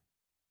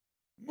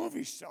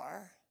movie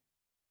star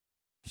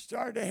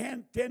started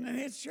attending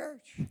his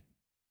church.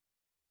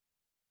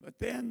 But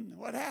then,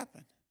 what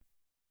happened?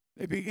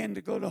 They began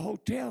to go to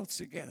hotels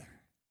together.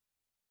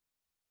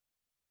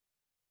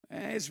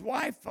 And his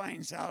wife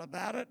finds out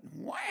about it,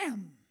 and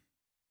wham!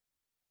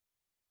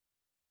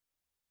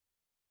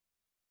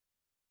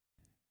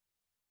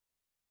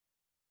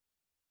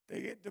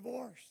 They get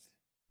divorced.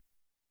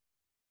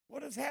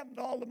 What has happened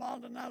to all the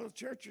Maldonado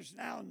churches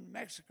now in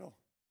Mexico?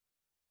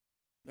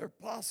 They're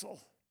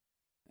apostle.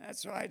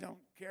 That's why I don't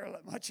care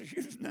that much of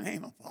using the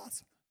name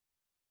apostle.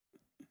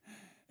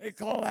 They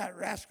call that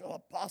rascal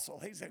apostle.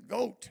 He's a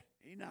goat.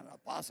 He's not an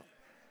apostle.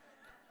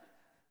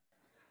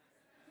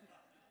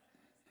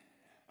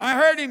 I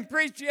heard him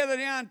preach the other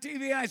day on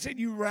TV. I said,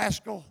 "You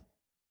rascal.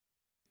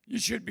 You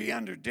should be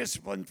under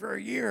discipline for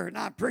a year,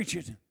 not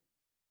preaching.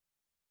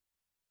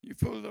 You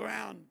fooled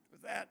around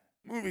with that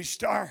movie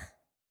star.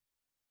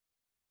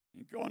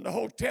 You going to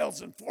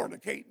hotels and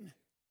fornicating.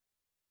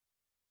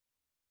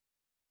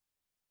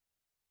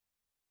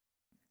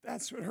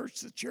 That's what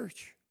hurts the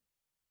church."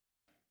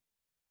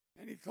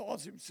 And he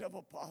calls himself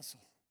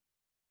apostle.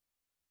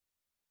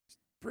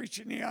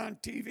 Preaching here on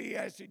TV,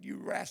 I said, "You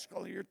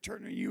rascal, you're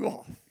turning you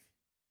off."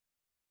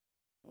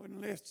 I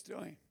wouldn't listen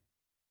to him.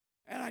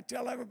 And I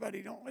tell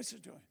everybody, don't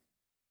listen to him.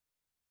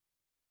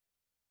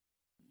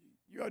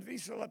 Yo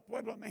adviso al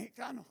pueblo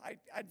mexicano. I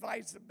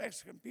advise the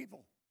Mexican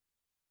people.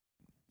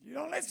 You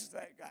don't listen to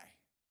that guy.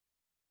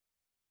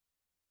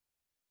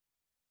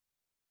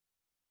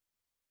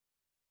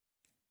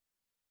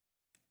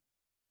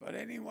 But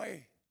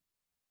anyway,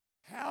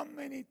 how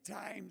many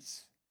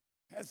times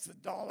has the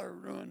dollar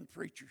ruined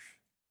preachers?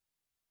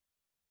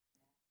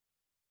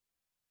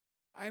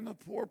 I'm a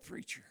poor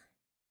preacher.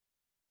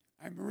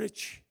 I'm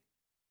rich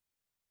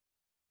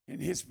in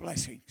his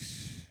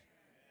blessings,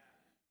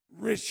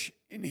 rich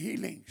in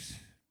healings,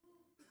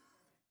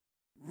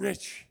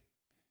 rich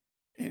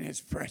in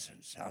his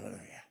presence.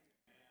 Hallelujah.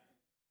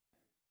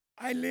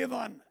 I live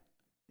on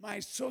my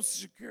Social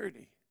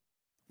Security.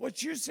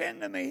 What you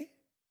send to me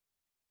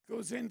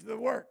goes into the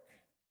work.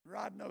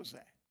 Rod knows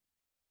that.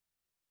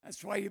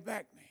 That's why you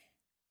back me.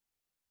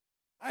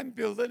 I'm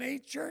building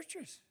 8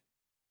 churches.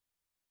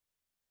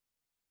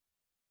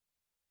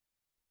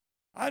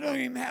 I don't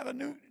even have a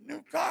new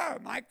car.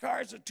 My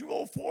car is a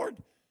 204 Ford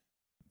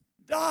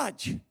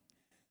Dodge.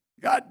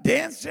 Got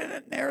dents in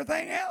it and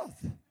everything else.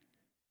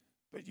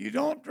 But you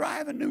don't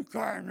drive a new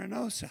car in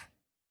Reynosa.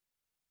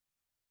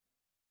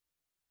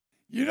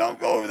 You don't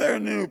go over there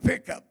in a new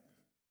pickup.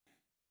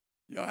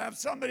 You'll have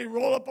somebody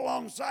roll up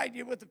alongside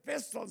you with a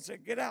pistol and say,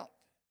 get out.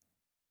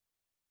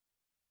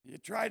 You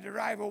try to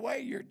drive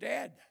away, you're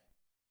dead.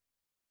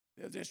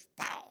 They'll just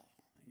pow,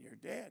 and you're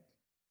dead.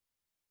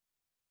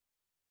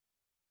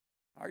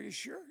 Are you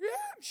sure? Yeah,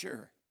 I'm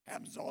sure.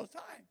 Happens all the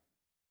time.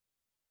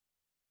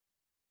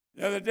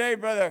 The other day,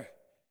 Brother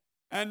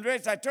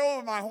Andres, I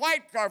told my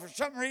white car for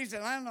some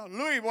reason, I don't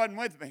know, Louis wasn't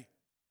with me.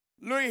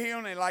 Louis, he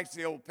only likes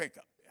the old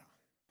pickup. Yeah.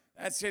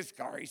 That's his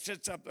car. He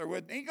sits up there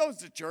with me. He goes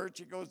to church.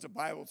 He goes to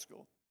Bible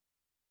school.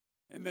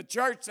 In the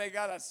church, they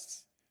got a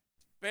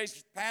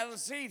space paddle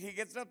seat. He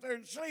gets up there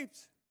and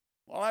sleeps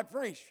while I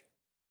preach.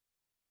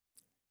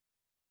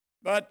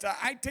 But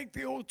I take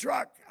the old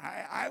truck.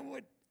 I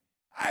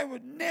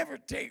would never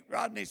take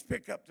Rodney's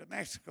pickup to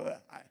Mexico.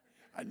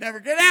 I'd never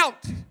get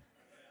out.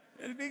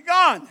 It'd be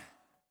gone.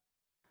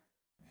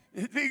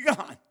 It'd be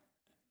gone.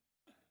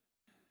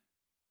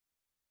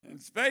 And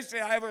especially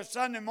every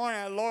Sunday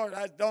morning, Lord,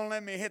 don't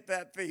let me hit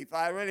that thief.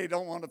 I really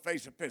don't want to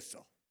face a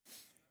pistol.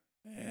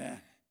 Yeah.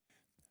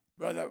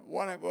 Brother,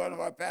 one of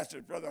our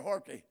pastors, Brother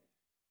Horky,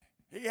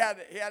 he had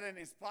in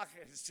his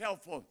pocket his cell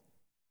phone.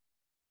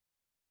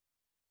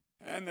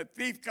 And the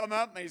thief come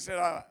up and he said,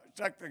 I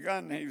stuck the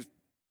gun and he was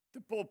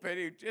the pulpit.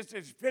 He just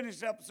as he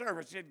finished up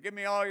service, he said, give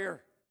me all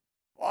your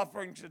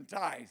offerings and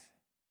tithes.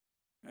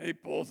 And he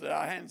pulls it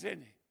out, hands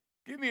in.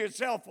 Give me your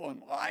cell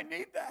phone. Well, I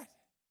need that.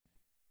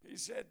 He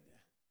said,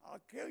 I'll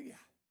kill you.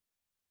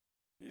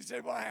 He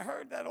said, well, I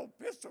heard that old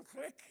pistol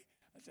click.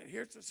 I said,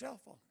 here's the cell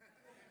phone.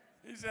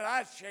 He said,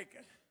 I was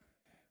shaking.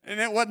 And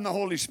it wasn't the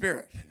Holy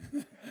Spirit.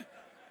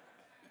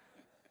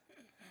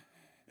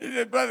 He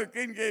said, Brother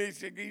Kincaid, he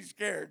said, he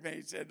scared me.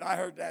 He said, I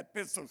heard that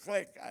pistol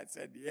click. I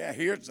said, yeah,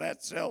 here's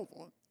that cell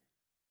phone.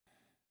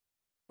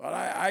 But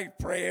I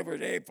pray every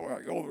day before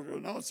I go over to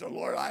know, so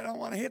Lord, I don't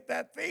want to hit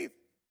that thief.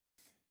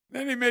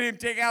 Then he made him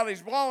take out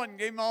his wallet and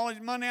gave him all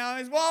his money out of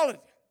his wallet.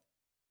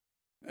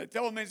 They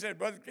told me, he said,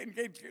 Brother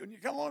Kincaid, when you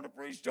come on to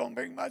preach, don't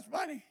bring much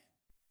money.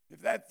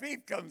 If that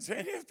thief comes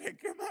in, he'll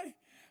take your money.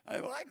 I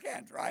said, well, I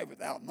can't drive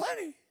without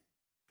money.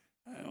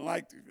 I don't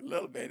like a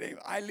little bit.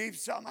 I leave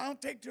some. I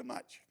don't take too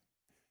much.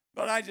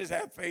 But I just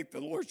have faith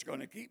the Lord's going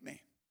to keep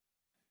me.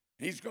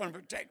 He's going to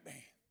protect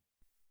me.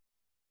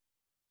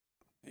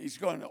 He's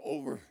going to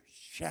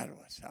overshadow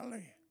us.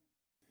 Hallelujah.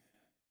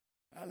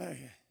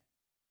 Hallelujah.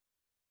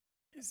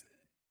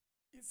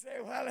 You say,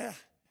 well,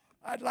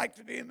 I'd like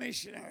to be a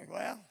missionary.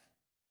 Well,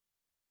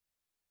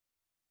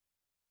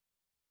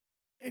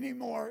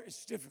 anymore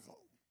it's difficult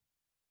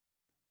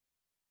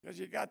because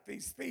you got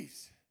these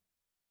thieves.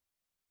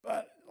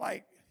 But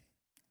like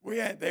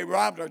they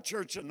robbed our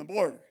church on the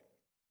border.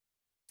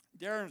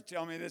 Darren was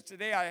telling me this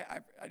today.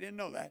 I didn't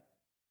know that.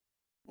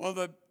 Well,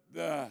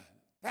 the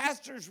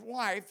pastor's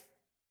wife,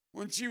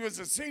 when she was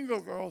a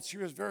single girl, she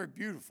was very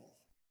beautiful.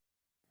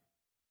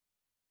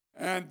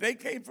 And they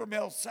came from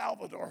El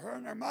Salvador, her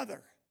and her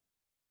mother.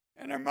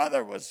 And her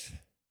mother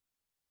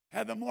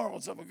had the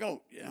morals of a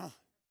goat, you know.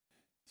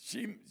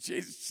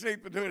 She'd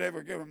sleep with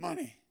whoever give her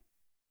money.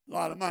 A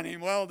lot of money.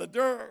 Well, the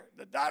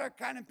daughter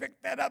kind of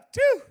picked that up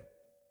too.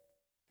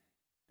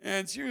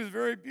 And she was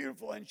very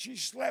beautiful, and she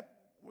slept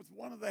with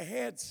one of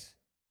the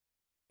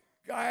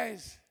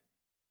guys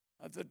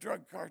of the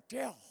drug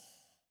cartel.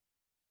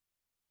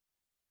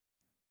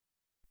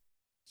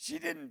 She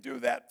didn't do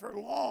that for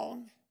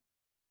long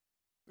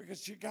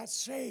because she got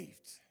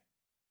saved.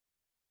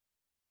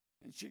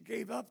 And she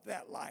gave up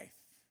that life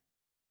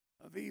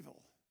of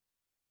evil.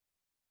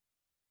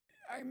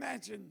 I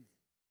imagine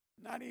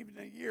not even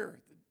a year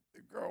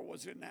the girl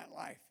was in that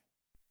life.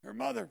 Her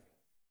mother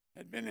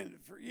had been in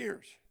it for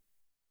years.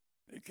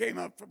 They came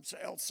up from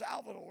El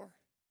Salvador,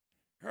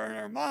 her and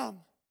her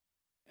mom,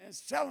 and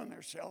selling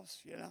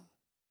themselves, you know.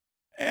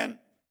 And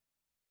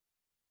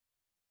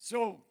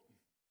so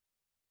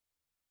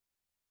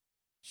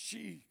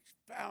she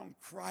found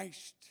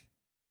Christ.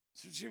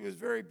 So she was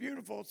very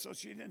beautiful, so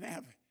she didn't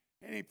have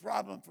any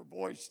problem for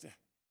boys to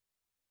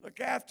look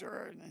after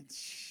her. And then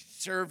she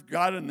served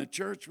God in the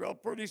church. Well,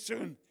 pretty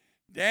soon,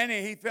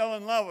 Danny, he fell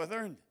in love with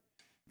her, and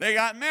they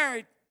got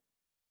married.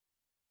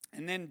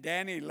 And then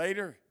Danny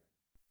later,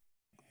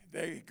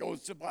 they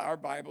goes to our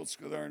Bible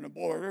school there in the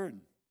border,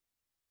 and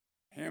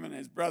him and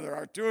his brother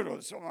Arturo,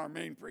 some of our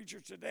main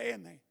preachers today,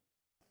 and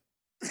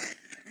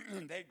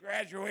they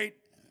graduate.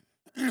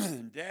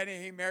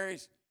 Danny, he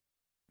marries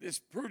this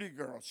pretty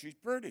girl. She's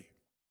pretty.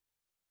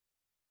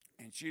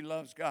 And she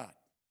loves God.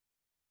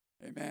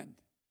 Amen.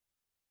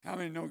 How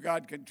many know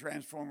God can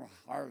transform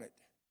a harlot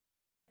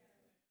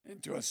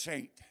into a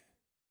saint?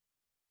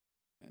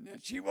 And then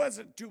she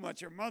wasn't too much,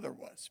 her mother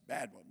was,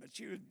 bad one, but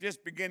she was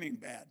just beginning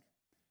bad.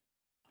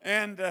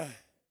 And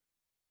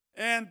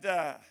And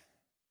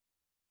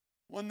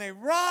when they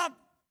robbed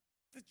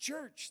the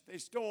church, they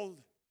stole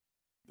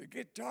the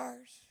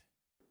guitars.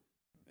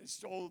 They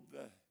stole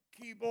the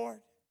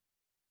keyboard.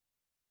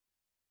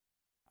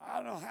 I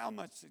don't know how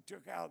much they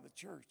took out of the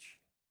church.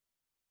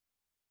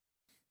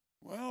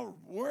 Well,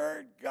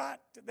 word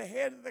got to the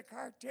head of the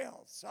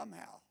cartel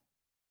somehow.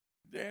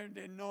 Darren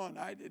didn't know, and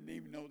I didn't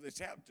even know this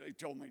happened. They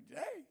told me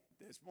today,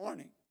 this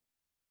morning.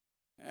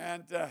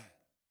 And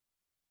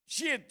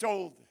she had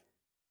told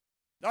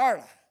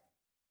Darla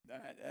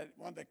at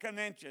one of the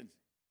conventions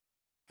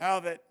how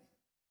that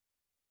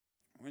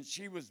when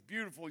she was a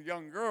beautiful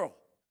young girl,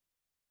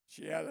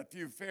 she had a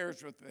few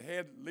affairs with the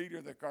head leader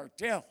of the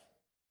cartel.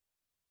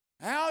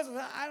 I don't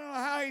know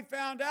how he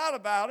found out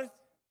about it.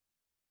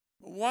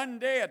 But one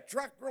day a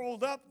truck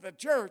rolled up at the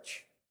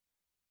church.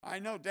 I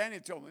know Danny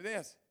told me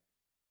this.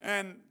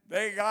 And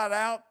they got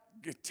out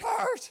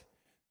guitars,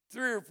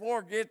 3 or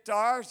 4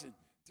 guitars, and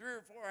 3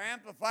 or 4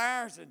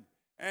 amplifiers,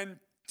 and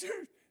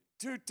two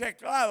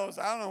teclados.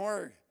 I don't know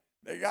where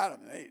they got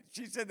them.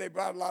 She said they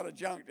brought a lot of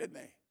junk, didn't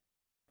they?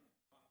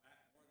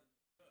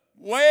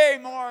 Way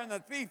more than the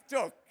thief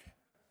took.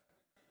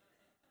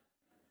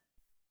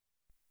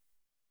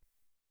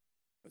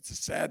 But the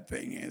sad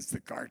thing is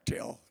the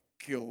cartel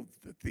killed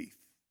the thief.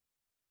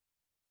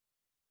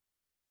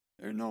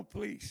 There's no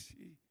police.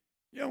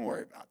 You don't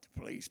worry about the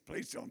police.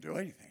 Police don't do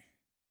anything.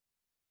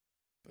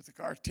 But the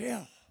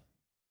cartel,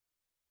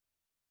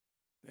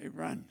 they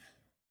run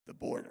the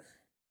border.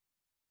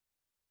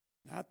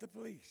 Not the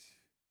police.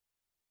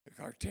 The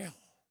cartel.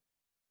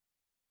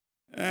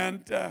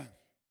 And the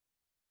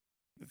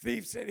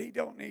thief said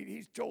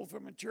he's told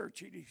from a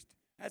church.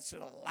 That's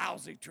a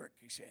lousy trick,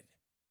 he said.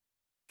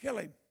 Kill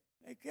him.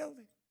 They killed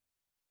him.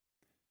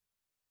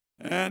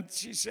 And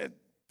she said,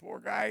 poor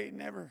guy, he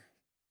never,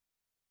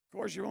 of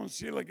course you won't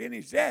see him again,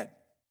 he's dead.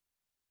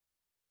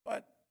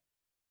 But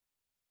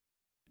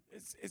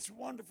it's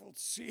wonderful to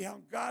see how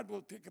God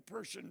will take a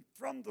person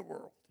from the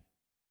world,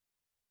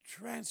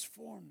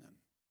 transform them.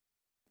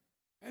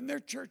 And their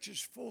church is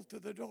full to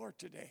the door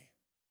today.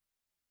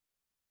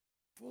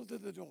 Full to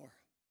the door.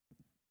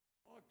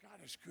 Oh, God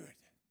is good.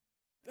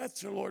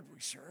 That's the Lord we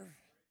serve.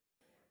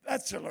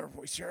 That's the Lord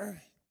we serve.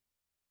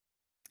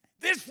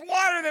 This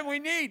water that we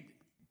need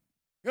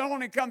can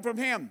only come from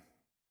Him.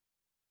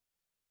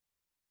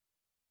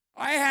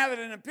 I have it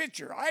in a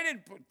picture. I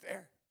didn't put it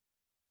there.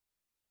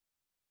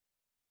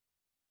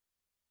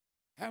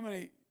 How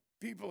many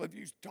people have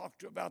you talked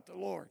to about the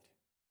Lord?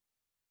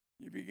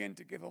 You begin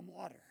to give them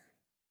water.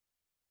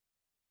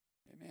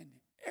 Amen.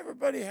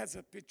 Everybody has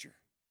a picture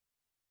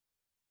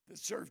that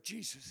serves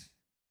Jesus.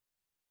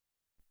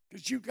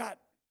 Because you got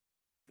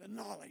the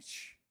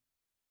knowledge.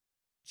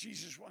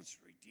 Jesus wants to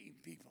redeem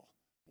people,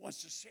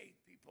 wants to save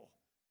people,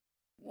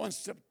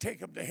 wants to take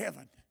them to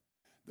heaven.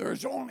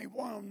 There's only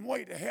one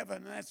way to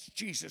heaven, and that's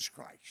Jesus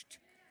Christ.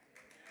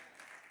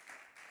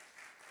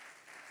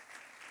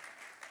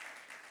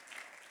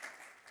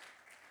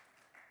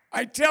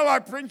 I tell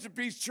our Prince of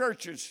Peace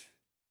churches,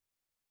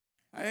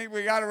 I think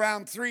we got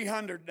around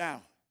 300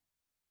 now.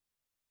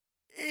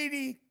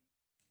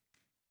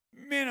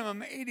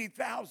 Minimum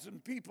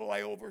 80,000 people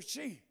I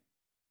oversee.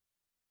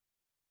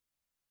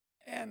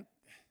 And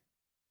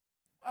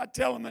I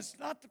tell them it's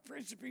not the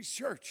Prince of Peace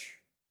church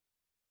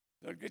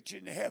that'll get you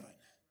into heaven.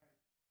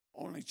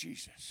 Only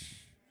Jesus.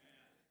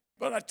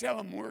 But I tell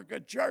them we're a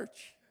good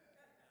church.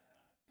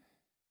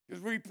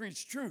 Because we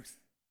preach truth.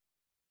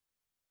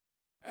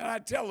 And I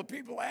tell the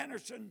people,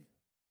 Anderson,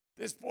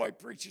 this boy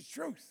preaches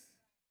truth.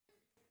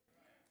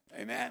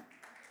 Amen.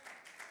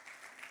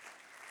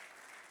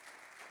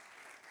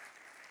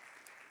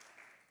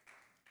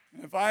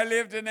 If I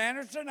lived in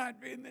Anderson,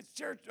 I'd be in this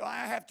church. Well,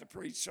 I have to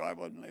preach, so I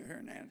wouldn't live here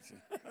in Anderson.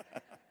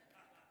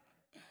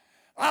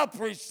 I'll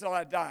preach till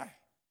I die.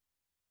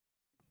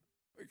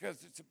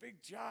 Because it's a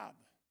big job.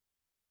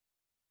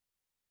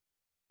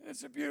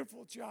 It's a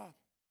beautiful job.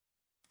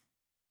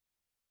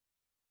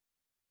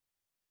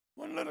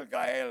 One little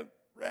guy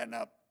ran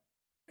up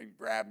and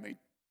grabbed me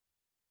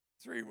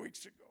 3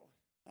 weeks ago,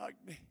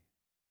 hugged me.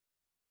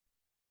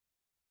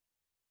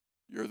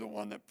 You're the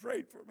one that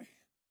prayed for me.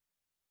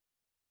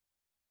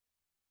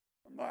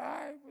 My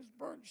eye was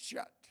burned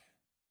shut.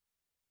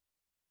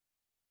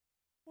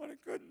 When I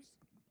couldn't,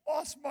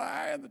 lost my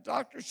eye, and the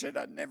doctor said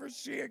I'd never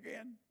see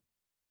again.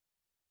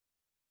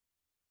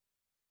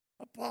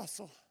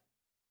 Apostle,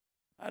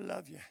 I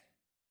love you.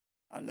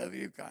 I love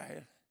you,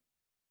 Kyle.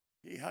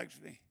 He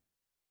hugs me.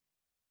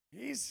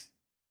 He's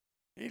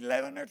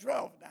 11 or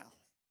 12 now.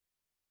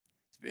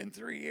 It's been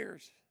 3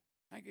 years.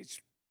 I think it's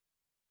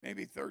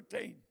maybe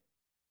 13.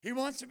 He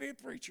wants to be a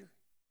preacher.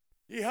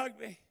 He hugged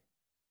me.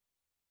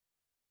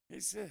 He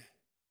said,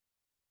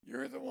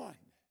 you're the one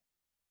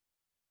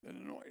that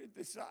anointed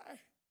this eye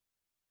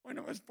when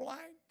it was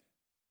blind,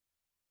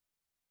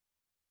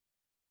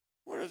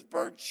 when it was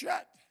burnt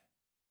shut.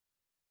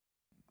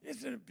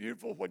 Isn't it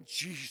beautiful when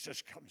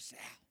Jesus comes down?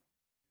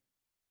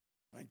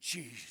 When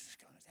Jesus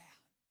comes down.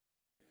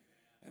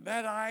 And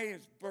that eye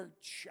is burnt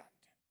shut.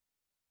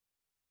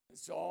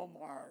 It's all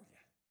marred.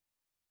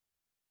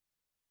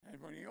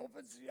 And when he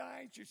opens the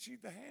eyes, you see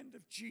the hand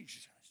of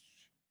Jesus.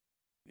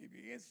 He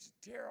begins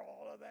to tear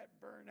all of that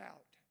burn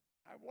out.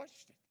 I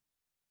watched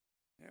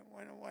it. It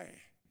went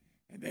away.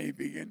 And they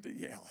began to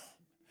yell.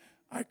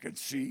 I could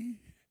see.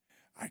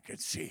 I could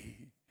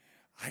see.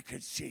 I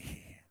could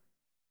see.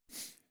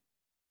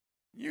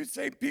 You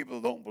say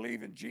people don't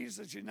believe in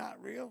Jesus, you're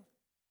not real?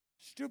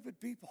 Stupid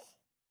people.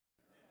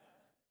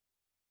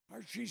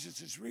 Our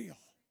Jesus is real.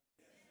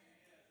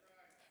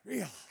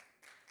 Real.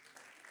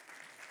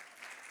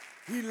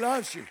 He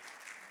loves you.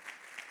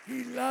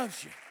 He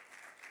loves you.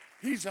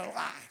 He's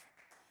alive.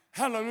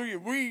 Hallelujah.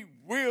 We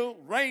will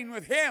reign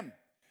with him.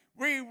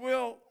 We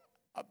will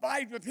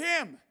abide with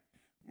him.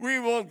 We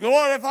will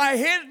glorify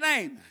his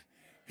name.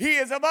 He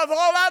is above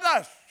all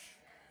others.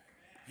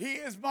 He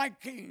is my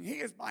King. He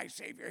is my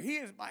Savior. He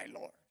is my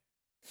Lord.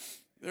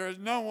 There is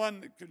no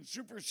one that can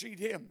supersede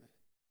him.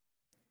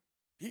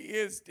 He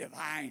is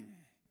divine.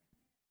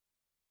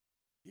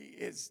 He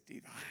is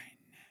divine.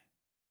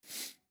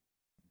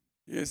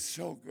 He is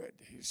so good.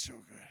 He's so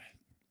good.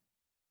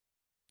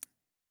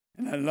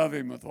 And I love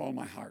him with all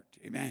my heart.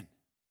 Amen.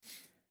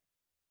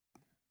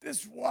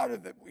 This water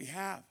that we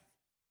have,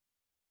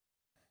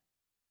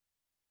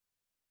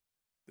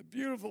 the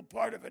beautiful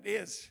part of it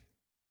is,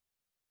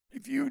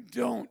 if you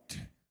don't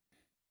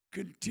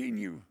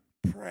continue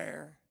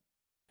prayer,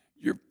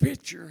 your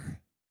pitcher,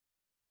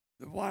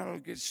 the water will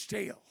get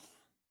stale.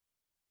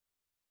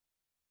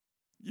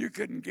 You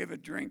couldn't give a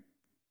drink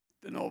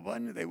to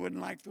nobody, they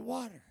wouldn't like the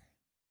water.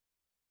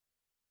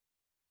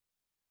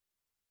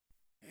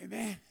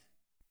 Amen.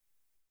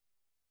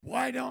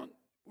 Why don't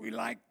we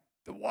like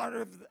the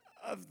water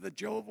of the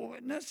Jehovah's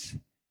Witness?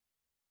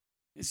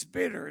 It's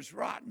bitter, it's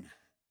rotten.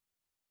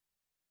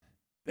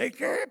 They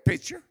carry a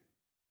pitcher.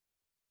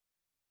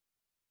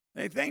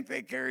 They think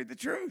they carry the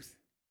truth,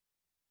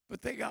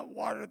 but they got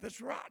water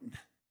that's rotten.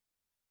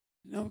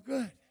 No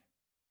good.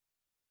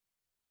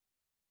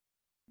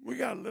 We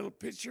got a little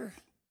pitcher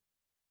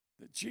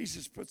that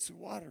Jesus puts the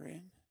water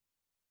in.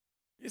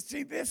 You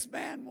see, this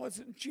man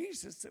wasn't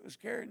Jesus that was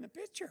carrying the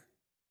pitcher.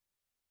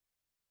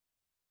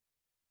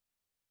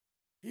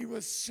 He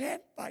was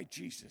sent by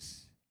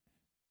Jesus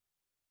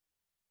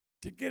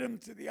to get him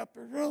to the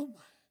upper room.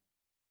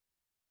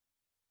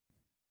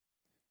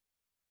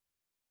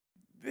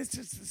 This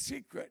is the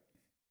secret.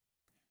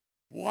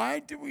 Why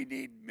do we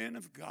need men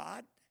of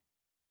God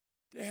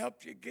to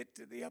help you get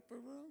to the upper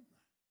room?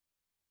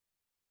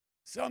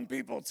 Some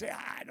people say,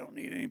 I don't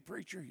need any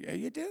preacher. Yeah,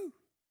 you do.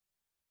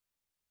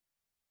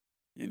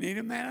 You need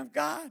a man of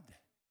God.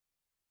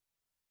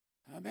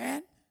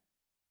 Amen?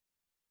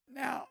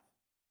 Now,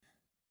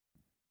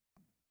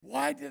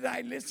 why did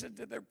I listen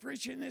to their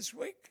preaching this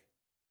week?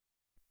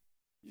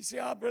 You say,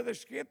 oh, Brother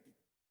Skip,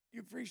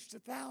 you preached to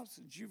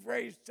thousands. You've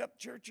raised up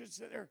churches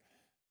that are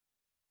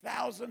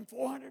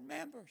 1,400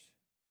 members.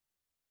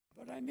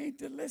 But I need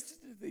to listen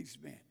to these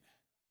men.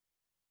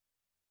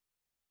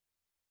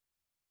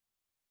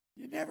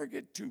 You never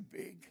get too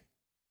big.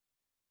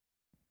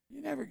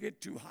 You never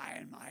get too high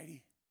and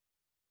mighty.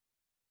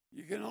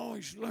 You can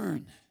always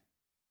learn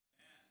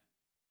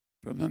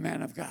from the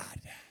man of God.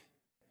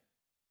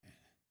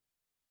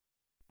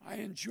 I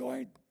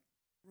enjoyed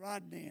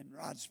Rodney and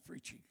Rod's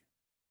preaching.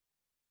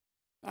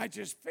 I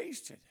just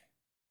faced it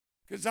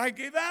because I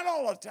give out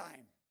all the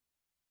time.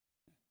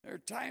 There are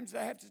times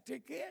I have to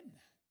take in.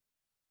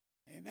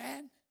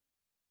 Amen?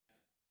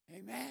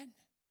 Amen?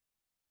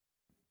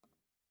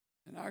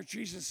 And our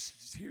Jesus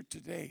is here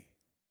today.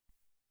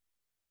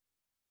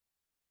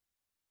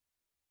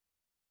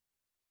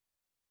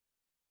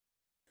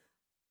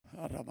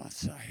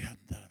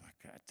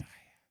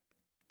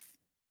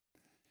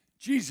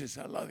 Jesus,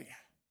 I love you.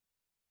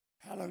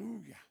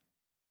 Hallelujah.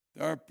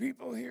 There are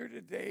people here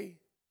today,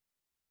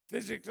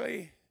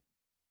 physically,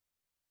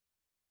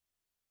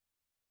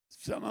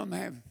 some of them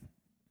have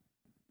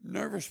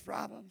nervous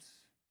problems.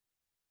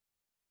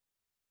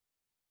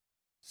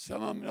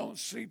 Some of them don't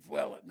sleep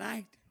well at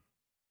night.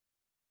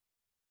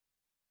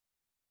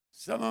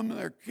 Some of them,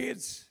 their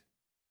kids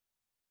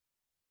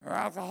are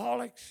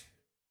alcoholics.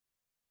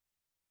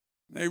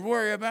 They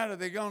worry about it.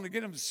 They're going to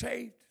get them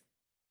saved.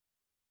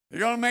 They're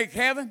going to make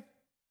heaven.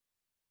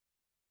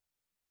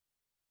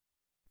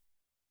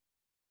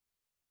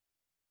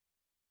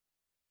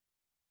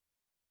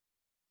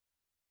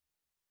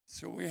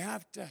 So we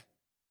have to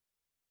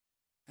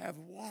have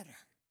water.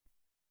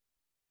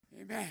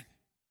 Amen.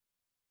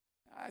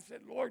 I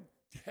said, Lord,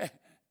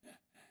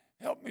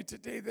 help me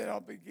today that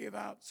I'll give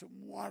out some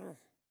water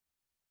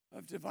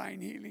of divine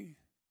healing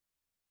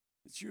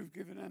that you have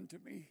given unto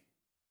me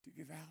to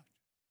give out.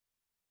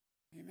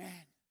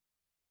 Amen.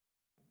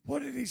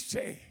 What did he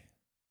say?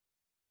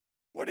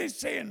 What did he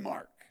say in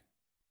Mark?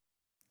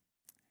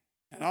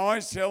 And I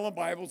always tell the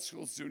Bible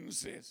school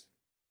students this.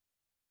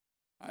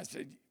 I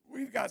said,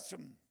 we've got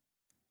some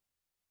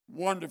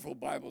wonderful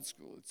Bible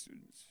school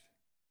students.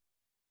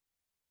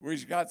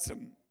 We've got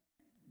some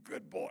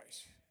good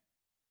boys.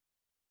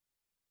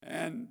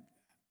 And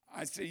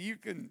I said,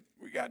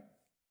 we got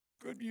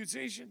good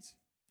musicians.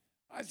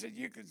 I said,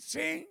 you can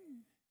sing.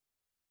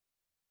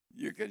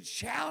 You can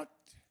shout.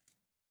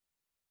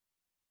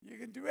 You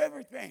can do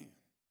everything.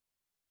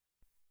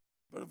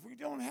 But if we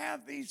don't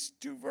have these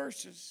two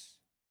verses,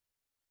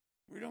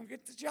 we don't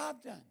get the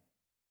job done.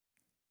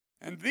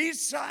 And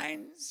these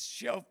signs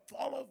shall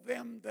follow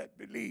them that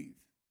believe.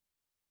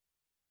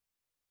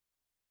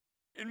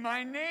 In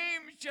my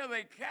name shall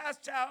they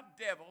cast out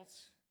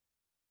devils.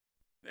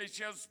 They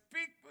shall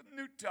speak with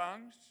new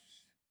tongues.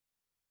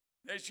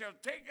 They shall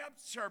take up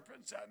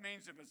serpents. That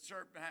means if a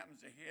serpent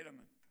happens to hit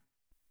them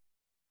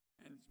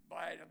and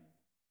bite them.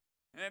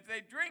 And if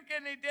they drink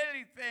any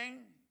deadly thing,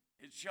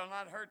 it shall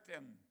not hurt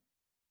them.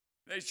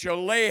 They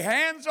shall lay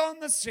hands on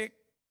the sick,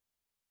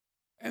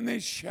 and they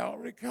shall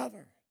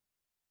recover.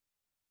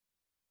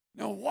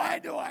 Now, why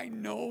do I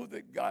know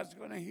that God's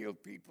going to heal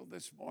people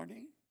this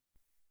morning?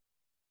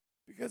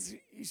 Because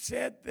he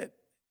said that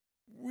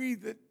we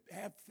that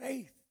have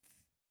faith,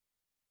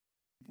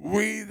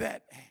 we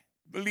that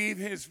believe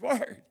his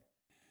word,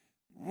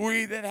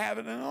 we that have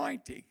an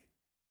anointing,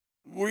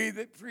 we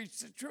that preach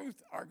the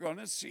truth are going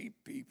to see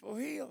people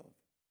healed.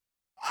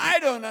 I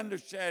don't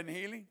understand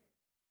healing.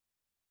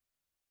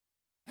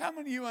 How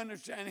many of you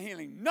understand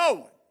healing? No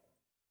one.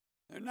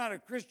 There's not a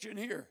Christian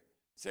here.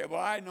 Say,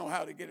 well, I know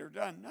how to get her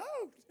done.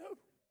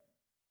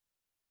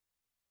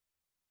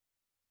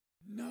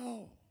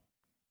 No.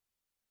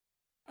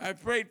 I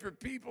prayed for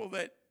people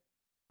that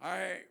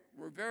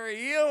were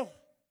very ill.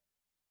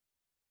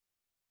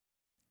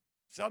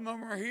 Some of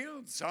them are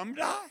healed, some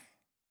die.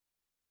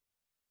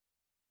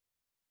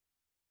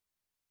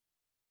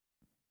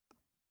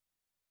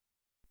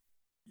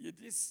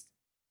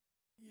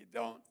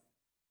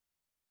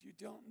 You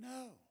don't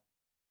know.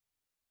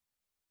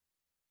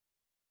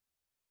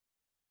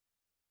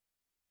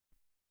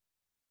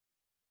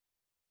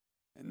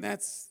 And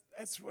that's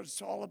what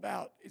it's all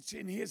about. It's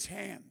in his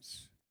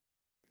hands.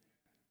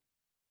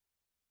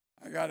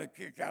 I got a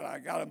kick out. I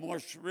got a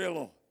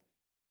Morsarillo.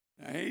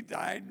 Now, he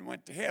died and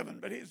went to heaven,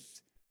 but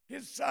his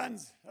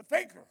son's a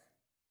faker,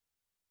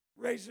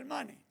 raising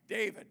money.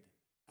 David.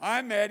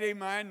 I met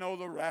him. I know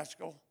the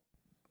rascal.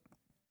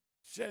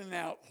 Sending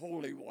out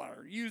holy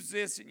water. Use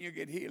this and you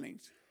get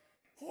healings.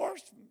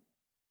 Horse,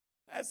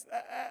 that's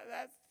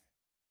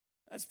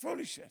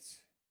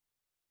foolishness.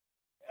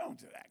 You don't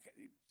do that.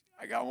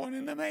 I got one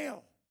in the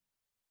mail.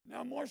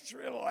 Now,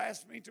 Morsarillo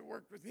asked me to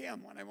work with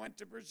him when I went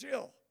to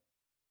Brazil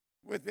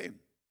with him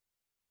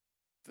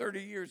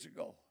 30 years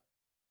ago.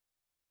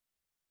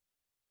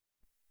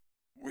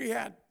 We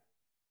had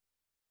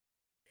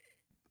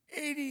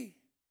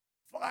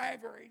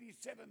 85 or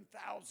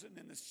 87,000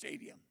 in the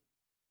stadium.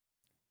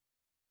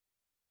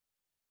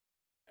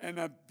 And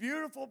a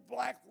beautiful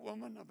black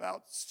woman,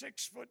 about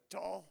 6 foot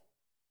tall,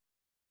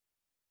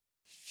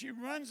 she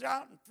runs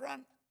out in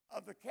front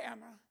of the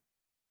camera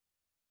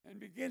and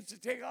begins to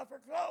take off her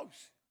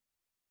clothes.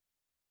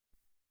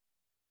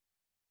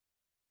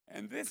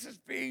 And this is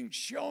being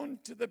shown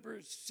to the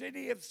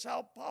city of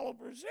Sao Paulo,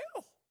 Brazil,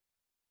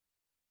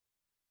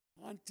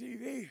 on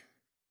TV.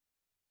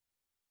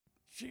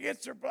 She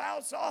gets her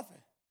blouse off.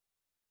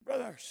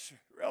 Brother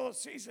Missionary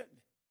sees it.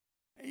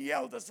 He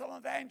yelled to some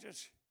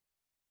evangelists,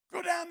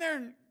 go down there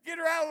and get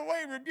her out of the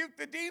way, rebuke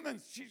the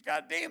demons. She's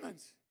got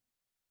demons.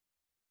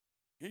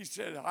 He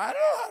said, I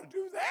don't know how to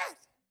do that.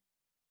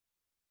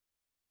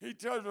 He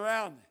turned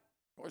around.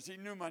 Of course, he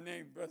knew my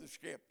name, Brother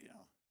Skip,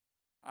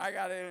 I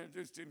got to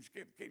introduce him,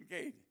 Skip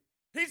Kincaid.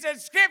 He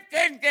said, Skip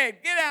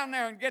Kincaid, get down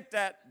there and get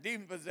that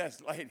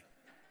demon-possessed lady.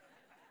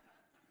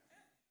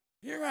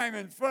 Here I'm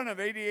in front of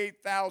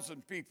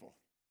 88,000 people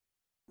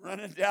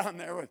running down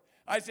there with,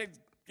 I said,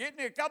 get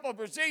me a couple of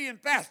Brazilian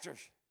pastors.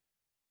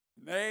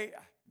 And they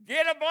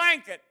get a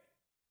blanket.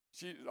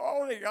 She's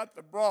already got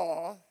the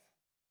bra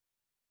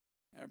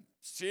and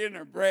seeing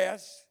her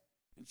breasts,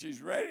 and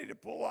she's ready to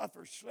pull off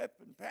her slip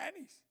and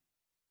panties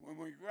when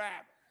we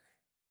grab her.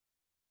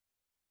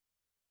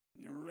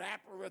 You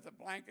wrap her with a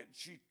blanket, and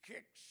she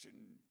kicks,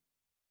 and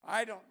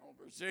I don't know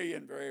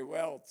Brazilian very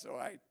well,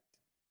 so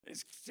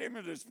it's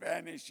similar to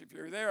Spanish. If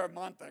you're there a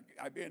month,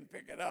 I've been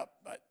picking it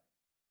up, but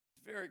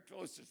it's very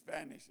close to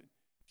Spanish. And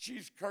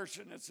she's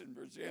cursing us in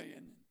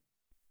Brazilian.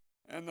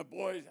 And the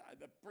boys,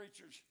 the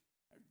preachers,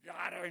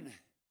 got her, and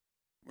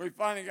we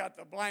finally got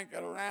the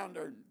blanket around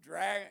her and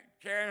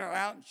carrying her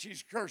out, and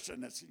she's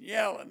cursing us and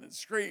yelling and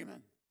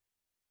screaming.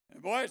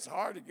 And boy, it's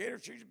hard to get her.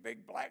 She's a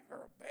big black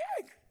girl,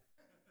 big.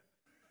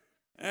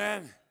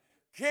 And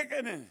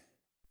kicking, and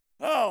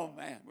oh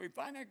man, we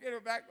finally get her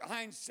back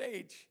behind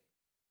stage.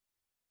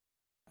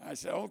 I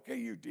said, okay,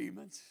 you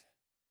demons,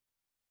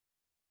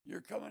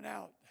 you're coming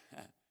out.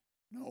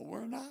 No,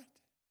 we're not.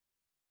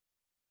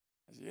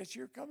 I said, yes,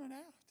 you're coming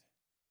out.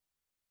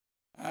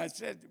 I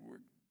said,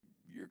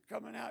 you're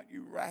coming out,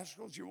 you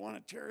rascals. You want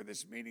to tear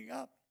this meeting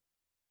up?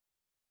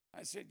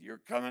 I said, you're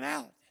coming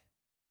out.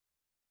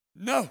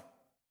 No.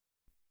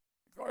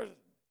 Of course,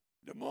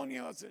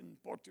 demonios in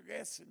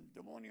Portuguese and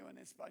demonio in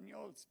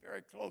Espanol, it's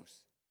very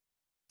close.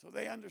 So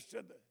they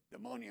understood that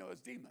demonio is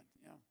demon.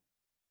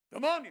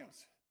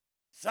 Demonios.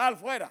 Sal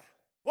fuera.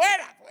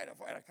 Fuera, fuera,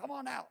 fuera. Come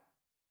on out.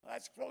 Well,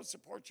 that's close to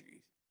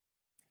Portuguese.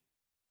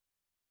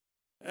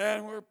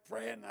 And we're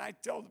praying, and I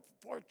told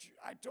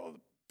the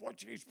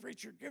Portuguese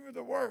preacher, give her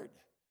the word.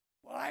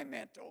 Well, I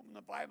meant to open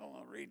the Bible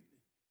and read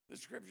the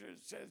scripture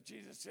that says,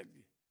 Jesus said,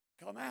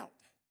 come out,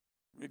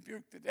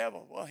 rebuke the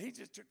devil. Well, he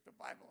just took the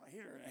Bible and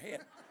hit her in the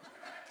head.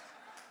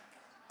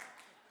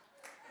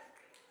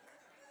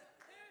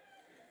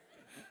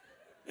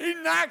 He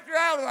knocked her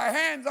out with her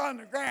hands on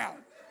the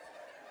ground.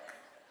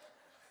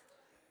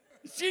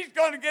 She's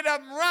going to get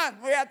up and run.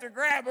 We have to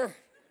grab her.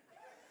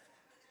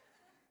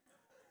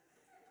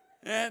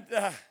 And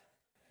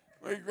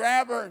we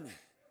grab her, and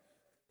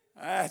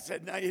I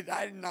said, no, I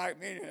didn't knock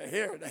me in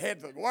the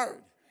head with the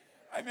word.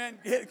 I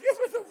meant, give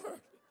her the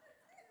word.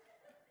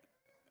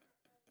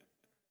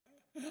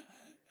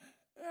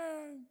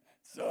 And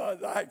so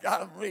I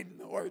got him reading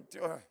the word to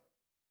her.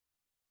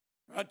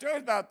 It took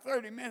about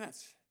 30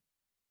 minutes.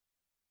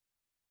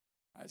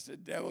 I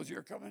said, devils,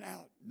 you're coming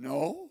out.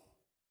 No,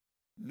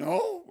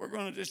 we're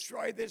going to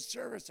destroy this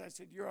service. I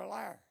said, you're a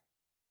liar.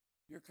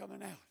 You're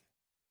coming out.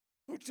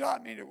 Who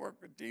taught me to work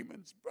with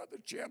demons? Brother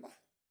Chema.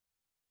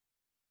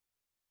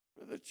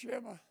 Brother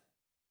Chema,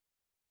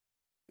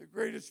 the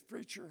greatest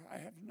preacher I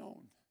have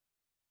known.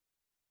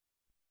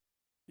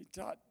 He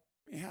taught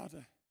me how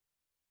to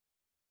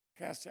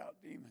cast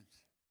out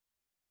demons.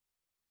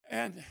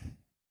 And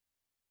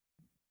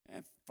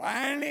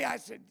finally I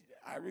said,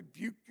 I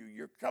rebuke you.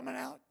 You're coming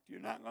out.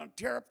 You're not going to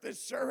tear up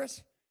this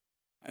service.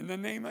 In the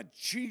name of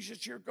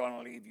Jesus, you're going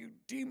to leave. You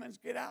demons,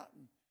 get out.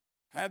 And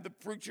had the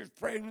preachers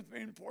praying with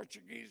me in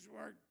Portuguese.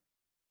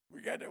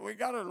 We got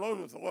her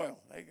loaded with oil.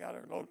 They got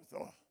her loaded with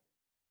oil.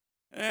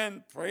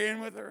 And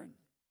praying with her. And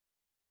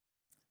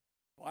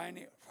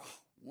finally,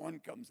 one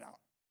comes out.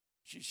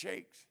 She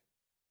shakes.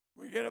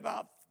 We get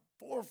about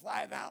 4 or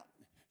 5 out.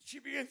 She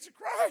begins to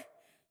cry.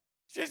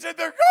 She said,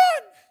 they're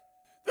gone.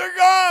 They're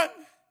gone.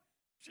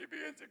 She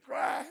begins to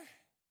cry.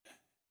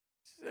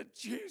 She said,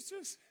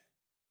 Jesus,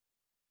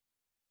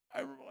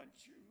 I want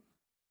you.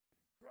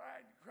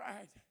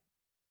 Cried.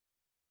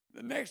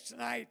 The next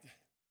night,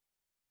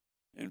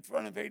 in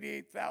front of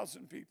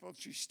 88,000 people,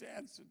 she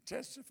stands and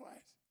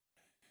testifies.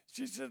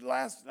 She said,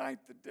 last night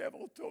the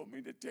devil told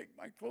me to take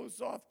my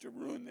clothes off to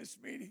ruin this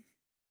meeting.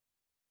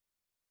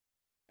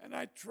 And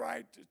I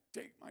tried to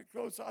take my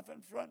clothes off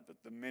in front, but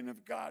the men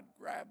of God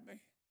grabbed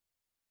me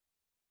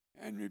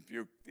and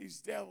rebuked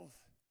these devils.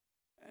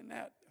 And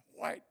that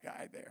white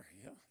guy there,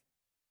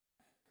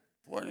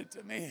 pointed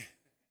to me.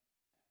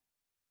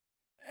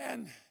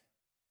 And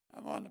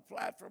I'm on the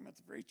platform with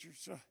the preacher,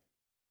 so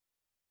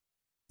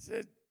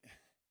said,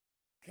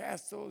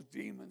 cast those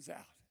demons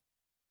out.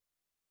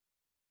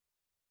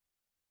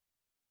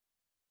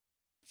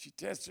 She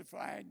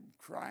testified and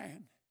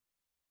crying.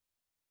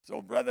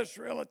 So Brother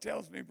Cirillo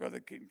tells me, Brother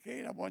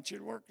Kincaid, I want you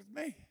to work with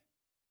me.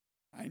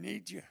 I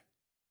need you.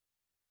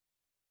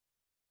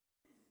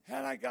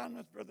 Had I gone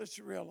with Brother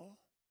Cirillo,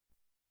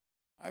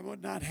 I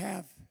would not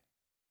have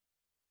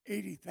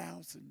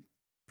 80,000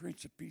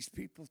 Prince of Peace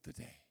people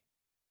today.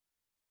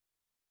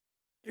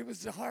 It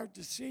was a hard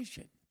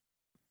decision.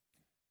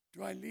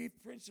 Do I leave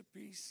Prince of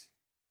Peace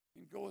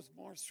and go with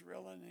more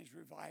Cirillo and his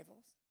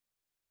revivals?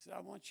 I said,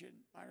 I want you in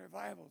my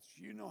revivals.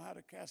 You know how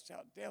to cast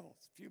out devils.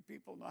 Few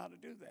people know how to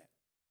do that.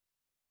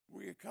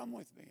 Will you come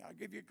with me? I'll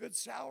give you a good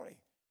salary.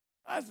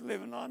 I was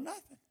living on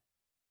nothing.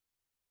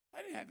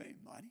 I didn't have any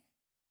money.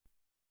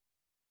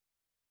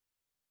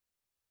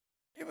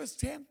 It was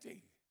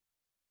tempting,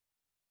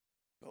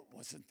 but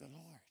wasn't the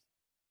Lord.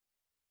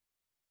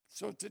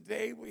 So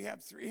today we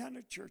have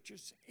 300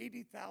 churches,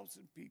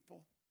 80,000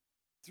 people,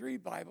 3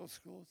 Bible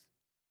schools,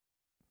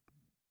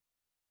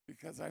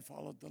 because I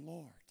followed the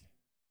Lord.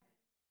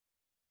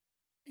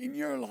 In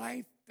your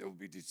life, there will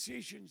be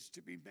decisions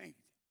to be made.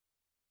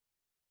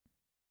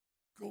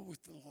 Go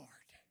with the Lord.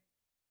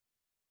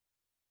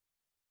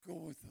 Go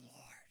with the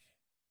Lord.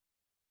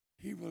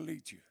 He will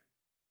lead you.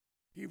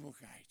 He will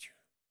guide you.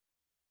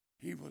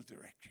 He will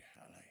direct you.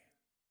 Hallelujah.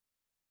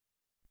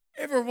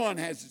 Everyone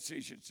has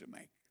decisions to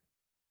make.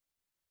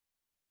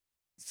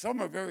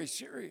 Some are very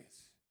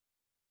serious,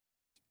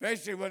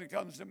 especially when it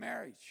comes to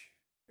marriage.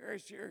 Very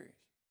serious.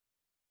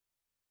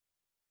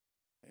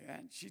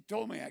 And she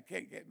told me I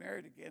can't get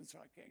married again, so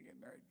I can't get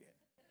married again.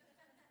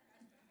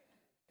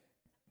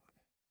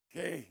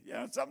 Okay,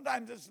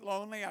 sometimes it's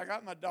lonely. I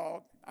got my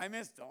dog. I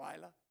miss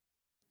Delilah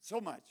so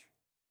much.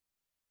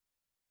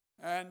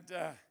 And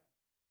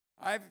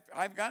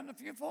I've gotten a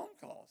few phone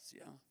calls,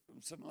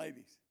 from some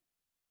ladies.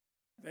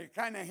 They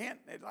kind of hint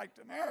they'd like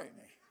to marry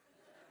me.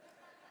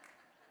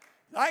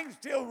 I can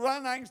still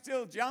run. I can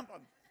still jump.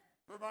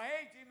 For my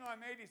age, even though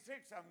I'm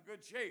 86, I'm in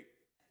good shape.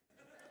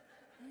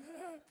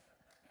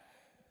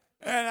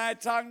 And I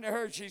talked to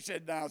her. She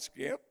said, now,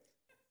 Skip,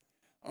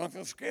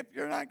 Uncle Skip,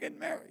 you're not getting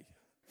married.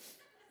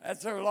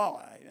 That's her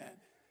law. Amen.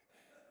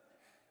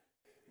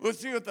 We'll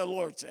see what the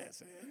Lord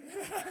says.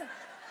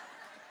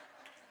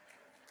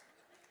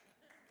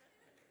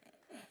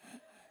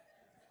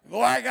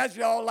 Boy, I got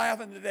you all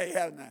laughing today,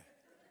 haven't I?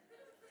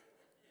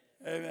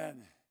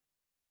 Amen.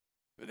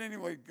 But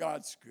anyway,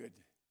 God's good.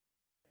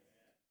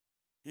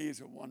 He is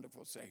a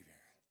wonderful Savior.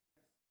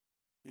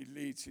 He He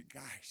leads, He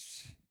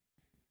guides,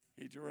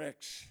 He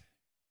directs.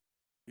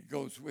 He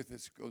goes with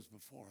us, goes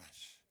before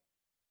us,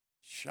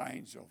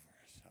 shines over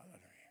us. Hallelujah.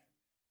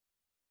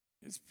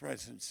 His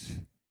presence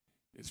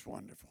is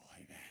wonderful.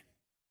 Amen.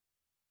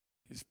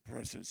 His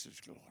presence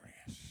is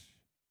glorious.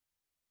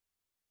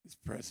 His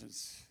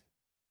presence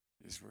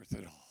is worth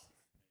it all.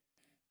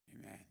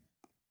 Amen.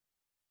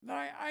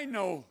 Now, I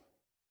know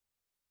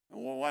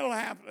what will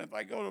happen if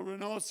I go to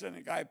Reynosa and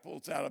a guy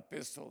pulls out a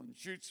pistol and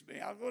shoots me.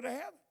 I'll go to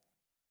heaven.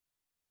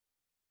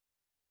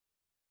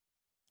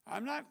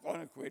 I'm not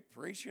going to quit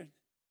preaching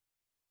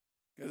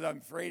because I'm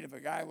afraid of a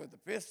guy with a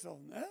pistol.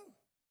 No.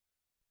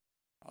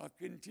 I'll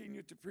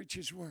continue to preach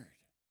His word.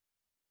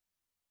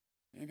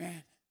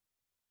 Amen.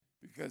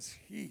 Because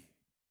He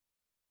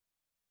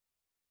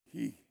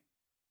is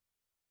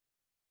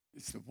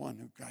the one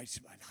who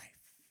guides my life.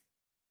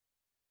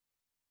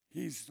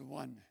 He's the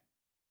one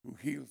who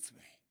heals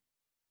me.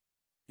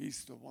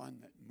 He's the one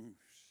that moves.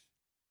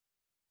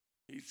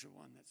 He's the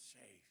one that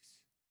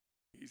saves.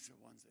 He's the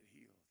one that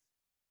heals.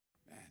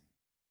 Man.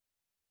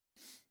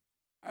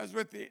 I was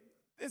with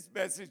this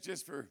message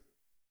just for,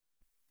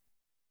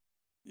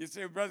 you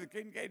say, Brother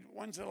Kincaid,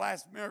 when's the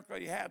last miracle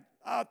you had?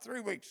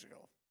 3 weeks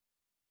ago.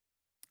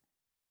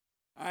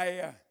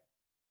 I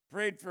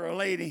prayed for a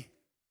lady.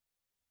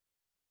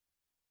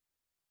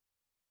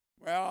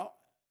 Well,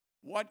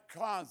 what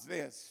caused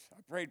this?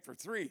 I prayed for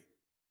 3.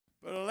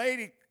 But a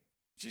lady,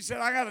 she said,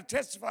 I got to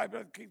testify,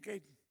 Brother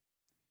Kincaid.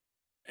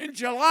 In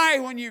July,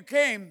 when you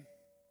came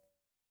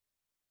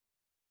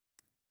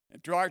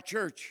to our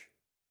church,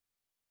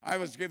 I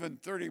was given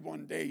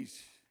 31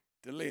 days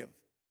to live.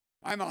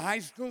 I'm a high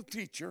school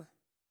teacher.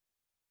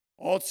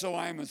 Also,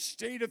 I'm a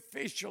state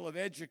official of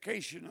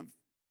education of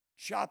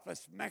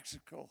Chiapas,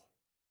 Mexico.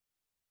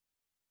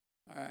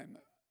 I'm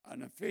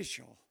an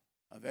official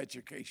of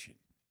education.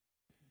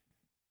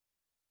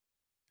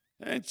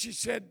 And she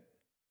said,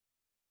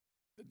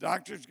 the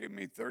doctors gave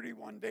me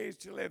 31 days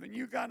to live. And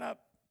you got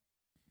up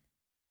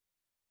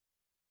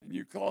and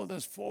you called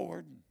us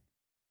forward.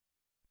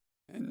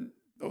 And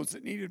those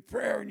that needed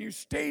prayer, and you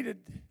stated,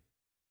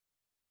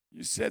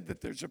 you said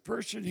that there's a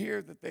person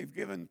here that they've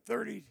given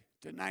 30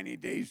 to 90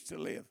 days to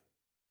live.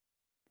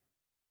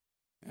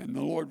 And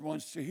the Lord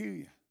wants to heal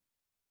you.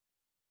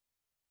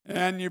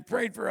 And you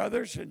prayed for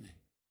others, and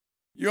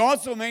you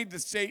also made the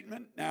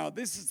statement, now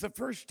this is the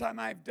first time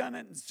I've done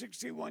it in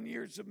 61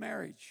 years of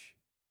marriage.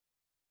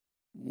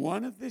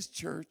 One of this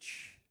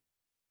church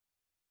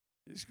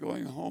is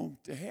going home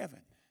to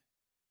heaven.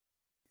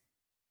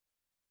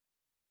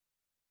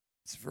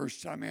 It's the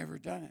first time I ever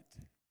done it.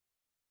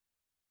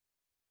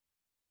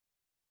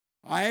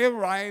 I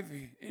arrived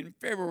in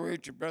February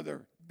to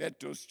Brother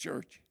Beto's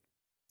church,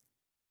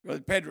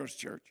 Brother Pedro's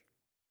church.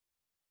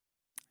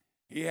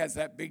 He has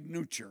that big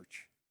new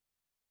church.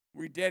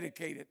 We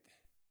dedicate it.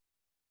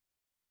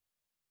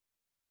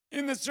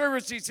 In the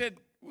service, he said,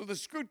 will the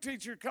school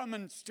teacher come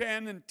and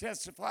stand and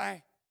testify?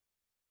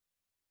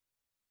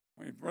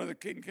 When Brother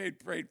Kincaid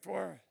prayed for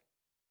her,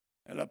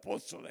 El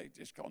Apostol, they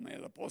just called me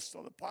El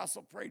Apostol, the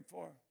apostle prayed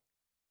for her.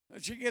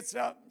 And she gets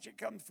up and she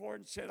comes forward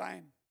and said,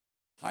 I'm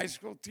a high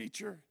school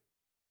teacher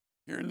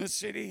here in the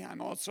city.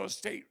 I'm also a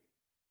state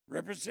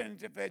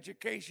representative of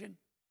education.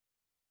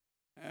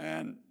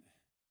 And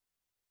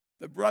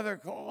the brother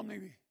called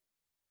me,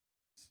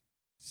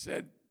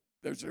 said,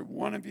 there's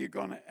one of you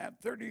going to have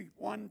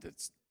 31 to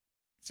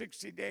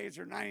 60 days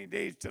or 90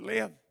 days to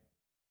live.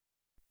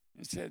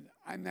 He said,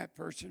 I'm that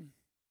person.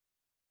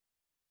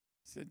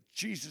 He said,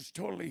 Jesus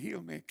totally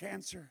healed me of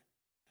cancer.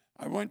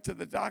 I went to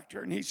the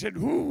doctor and he said,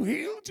 who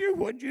healed you?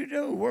 What did you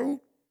do?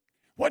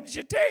 What did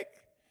you take?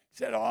 He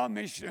said, a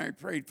missionary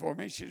prayed for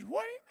me. She said,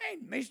 what do you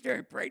mean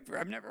missionary prayed for?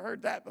 I've never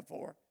heard that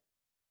before.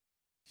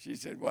 She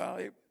said, well,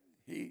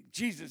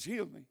 Jesus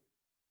healed me.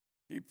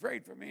 He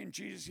prayed for me and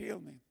Jesus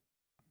healed me.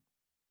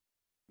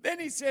 Then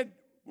he said,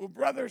 will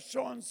Brother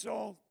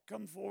so-and-so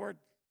come forward?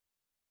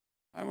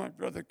 I want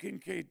Brother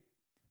Kincaid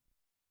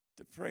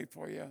to pray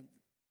for you.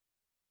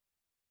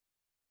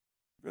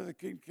 Brother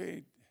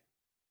Kincaid,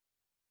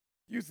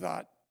 you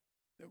thought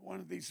that one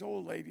of these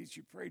old ladies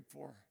you prayed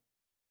for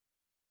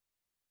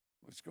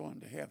was going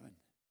to heaven.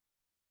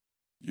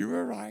 You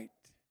were right.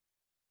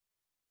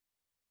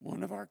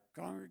 One of our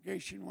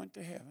congregation went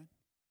to heaven.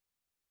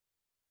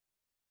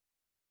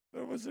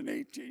 There was an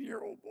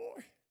 18-year-old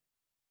boy.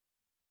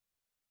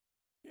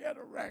 He had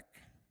a wreck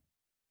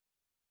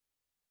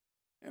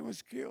and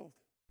was killed.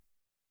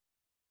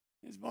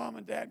 His mom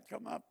and dad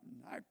come up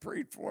and I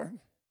prayed for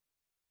him.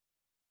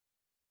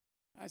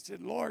 I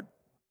said, Lord,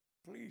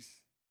 please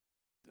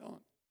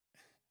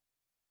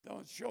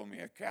don't show me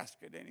a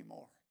casket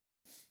anymore.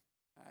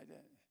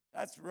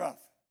 That's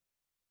rough.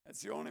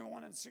 That's the only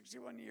one in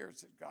 61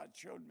 years that God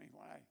showed me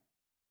when I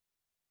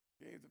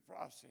gave the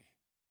prophecy.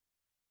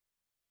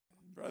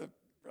 Brother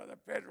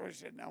Pedro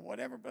said, now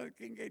whatever Brother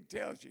Kincaid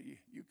tells you,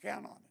 you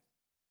count on it.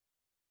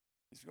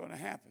 It's going to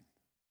happen.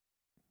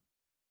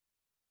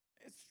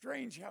 It's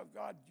strange how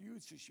God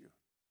uses you.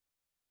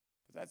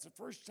 But that's the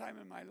first time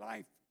in my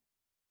life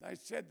that I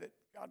said that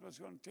God was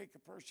going to take a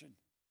person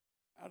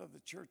out of the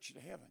church to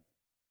heaven.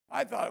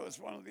 I thought it was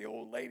one of the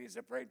old ladies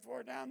I prayed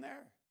for down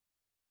there.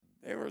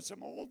 They were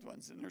some old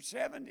ones in their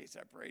 70s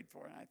I prayed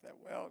for, and I thought,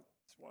 well,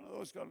 it's one of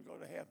those going to go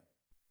to heaven.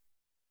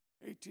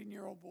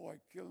 18-year-old boy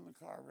killed in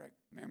a car wreck,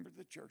 member of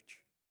the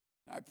church.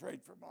 I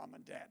prayed for mom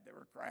and dad. They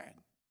were crying.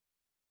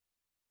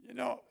 You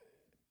know,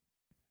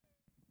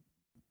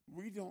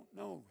 we don't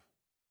know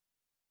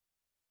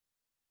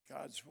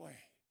God's way.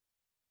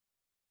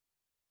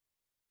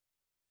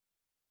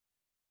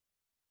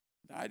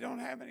 Now, I don't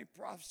have any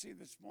prophecy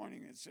this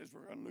morning that says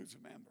we're going to lose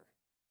a member.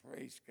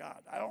 Praise God.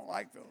 I don't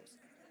like those.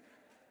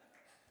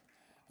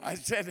 I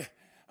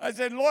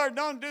said, Lord,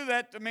 don't do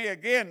that to me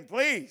again,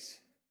 please.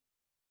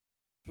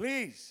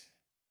 Please.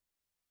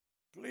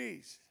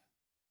 Please.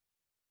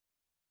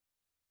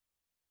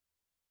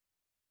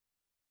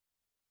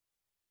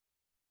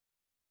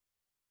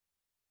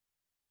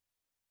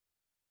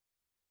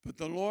 But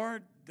the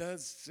Lord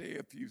does say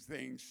a few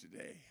things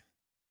today.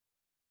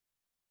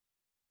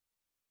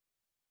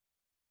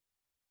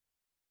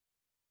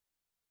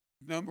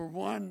 Number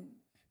one,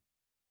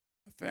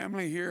 a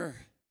family here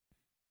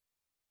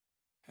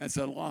has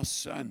a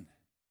lost son.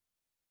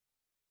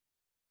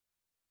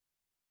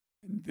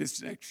 And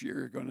this next year,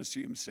 you're going to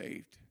see him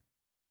saved.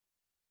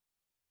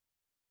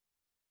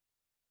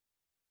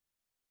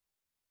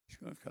 He's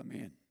going to come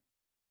in.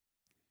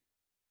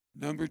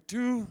 Number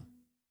two,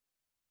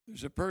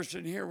 there's a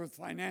person here with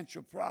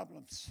financial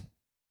problems.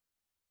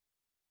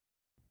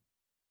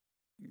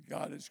 And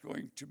God is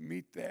going to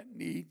meet that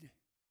need.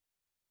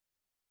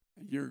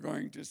 And you're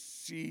going to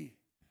see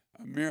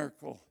a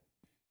miracle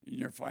in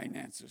your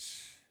finances.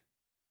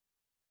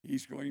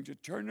 He's going to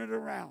turn it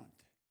around.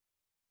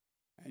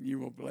 And you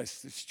will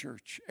bless this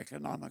church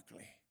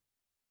economically.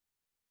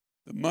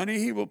 The money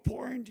he will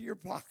pour into your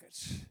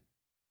pockets.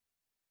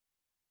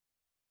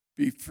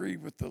 Be free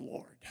with the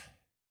Lord.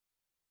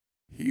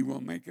 He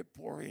will make it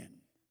pour in.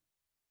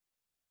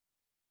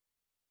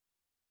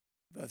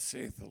 Thus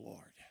saith the Lord.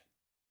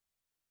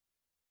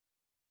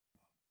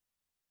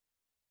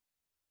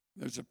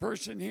 There's a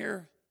person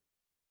here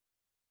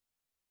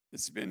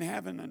that's been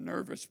having a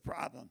nervous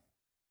problem.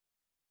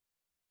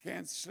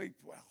 Can't sleep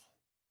well.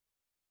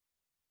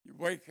 You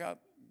wake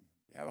up,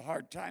 you have a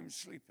hard time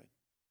sleeping.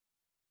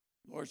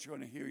 The Lord's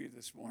going to heal you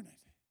this morning.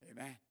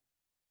 Amen.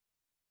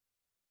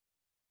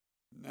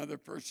 Another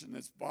person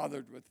that's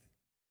bothered with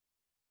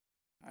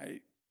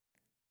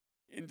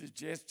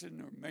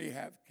indigestion or may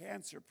have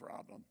cancer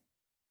problem.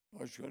 The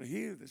Lord's going to heal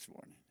you this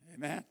morning.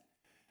 Amen.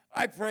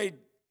 I prayed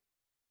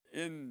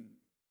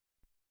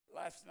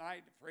last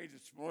night, I prayed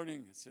this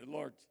morning. I said,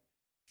 Lord,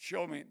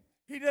 show me.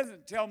 He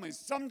doesn't tell me.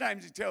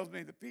 Sometimes he tells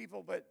me the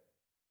people, but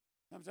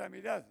sometimes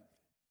he doesn't.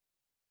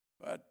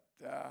 But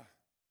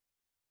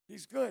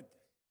he's good.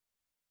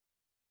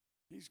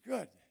 He's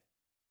good.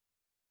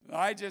 And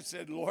I just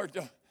said, Lord,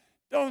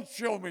 don't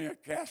show me a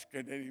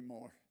casket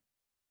anymore.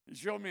 He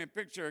showed me a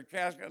picture of a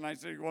casket, and I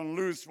said, you're going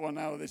to lose one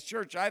out of this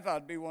church. I thought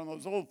it'd be one of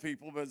those old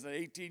people, but it's an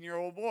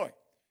 18-year-old boy.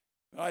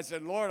 And I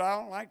said, Lord, I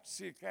don't like to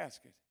see a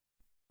casket.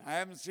 I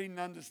haven't seen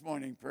none this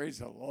morning. Praise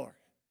the Lord.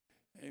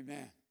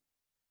 Amen.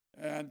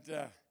 And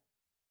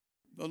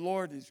the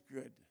Lord is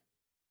good.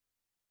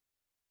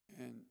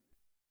 And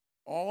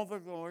all the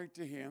glory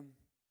to him.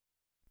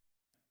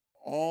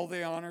 All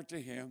the honor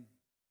to him.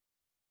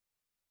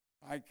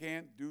 I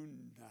can't do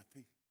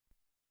nothing.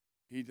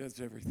 He does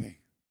everything.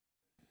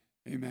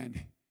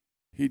 Amen.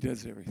 He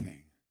does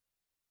everything.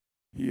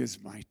 He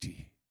is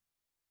mighty.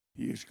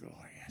 He is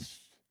glorious.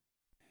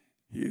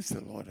 He is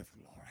the Lord of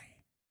glory,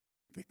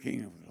 the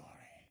King of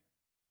glory,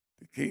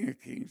 the King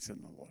of kings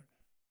and the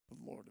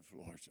Lord of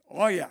lords.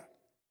 Oh, yeah.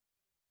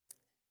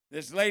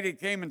 This lady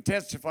came and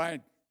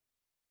testified.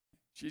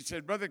 She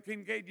said, Brother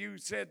Kincaid, you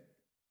said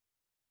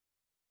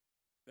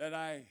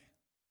that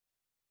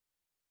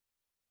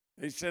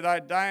they said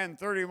I'd die in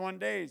 31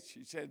 days.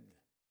 She said,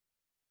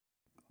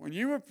 when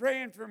you were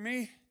praying for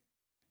me,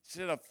 she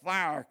said a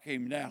fire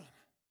came down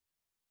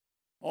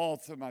all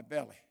through my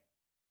belly.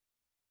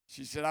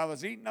 She said I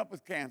was eaten up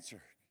with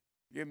cancer.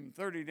 Give him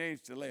 30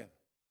 days to live.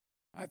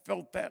 I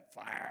felt that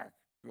fire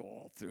go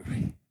all through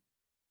me.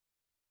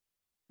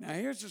 Now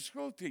here's a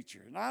school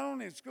teacher. Not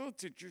only a school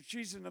teacher,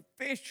 she's an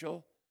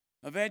official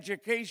of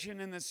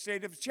education in the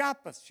state of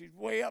Chiapas. She's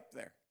way up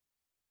there.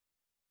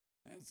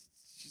 And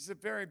she's a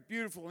very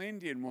beautiful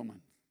Indian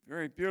woman.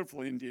 Very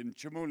beautiful Indian,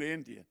 Chamula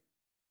Indian.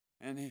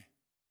 And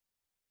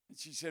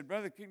she said,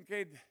 Brother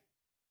Kincaid,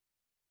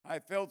 I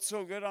felt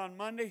so good on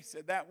Monday.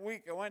 Said that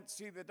week I went to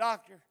see the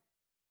doctor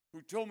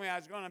who told me I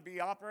was going to be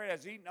operated. I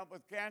was eaten up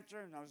with cancer,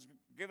 and I was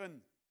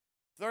given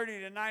 30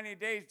 to 90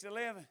 days to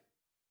live.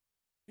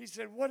 He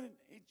said,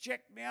 he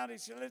checked me out. He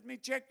said, let me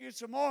check you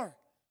some more.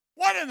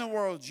 What in the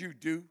world did you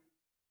do?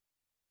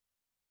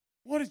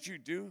 What did you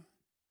do?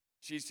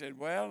 She said,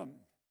 well,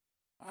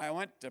 I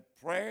went to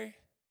pray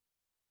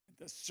at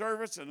the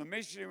service, and the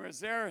missionary was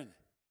there, and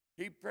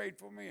he prayed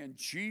for me, and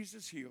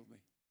Jesus healed me.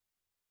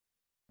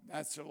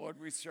 That's the Lord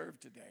we serve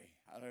today.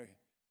 Hallelujah.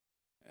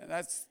 And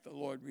that's the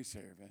Lord we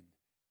serve. And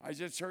I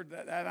just heard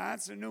that.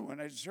 That's a new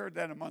one. I just heard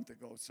that a month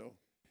ago. So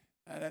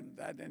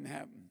That didn't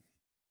happen.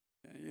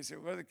 And you say,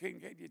 Brother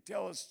Kincaid, you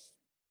tell us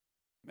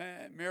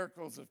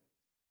miracles of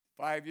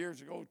 5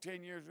 years ago,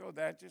 10 years ago,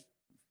 that just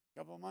a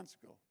couple of months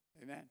ago.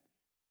 Amen.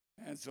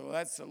 And so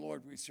that's the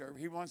Lord we serve.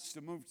 He wants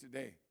to move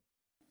today.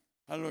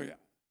 Hallelujah.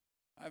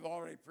 I've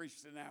already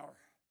preached an hour.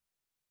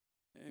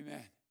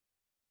 Amen.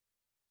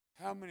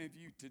 How many of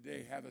you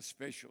today have a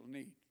special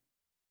need?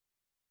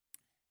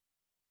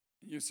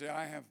 You say,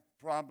 I have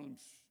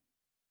problems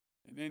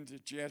in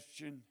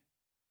indigestion.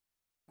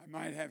 I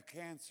might have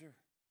cancer.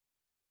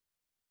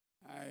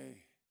 I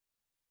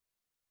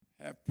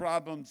have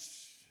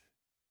problems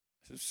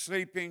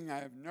sleeping. I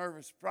have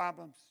nervous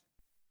problems.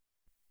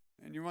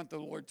 And you want the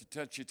Lord to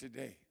touch you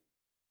today.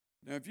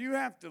 Now, if you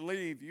have to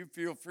leave, you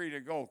feel free to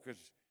go,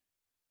 because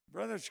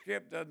Brother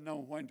Skip doesn't know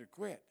when to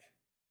quit.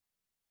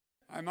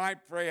 I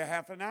might pray a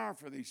half an hour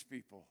for these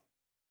people.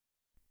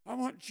 I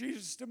want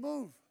Jesus to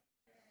move.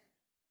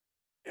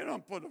 You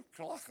don't put a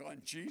clock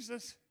on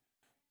Jesus.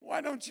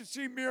 Why don't you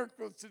see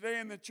miracles today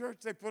in the church?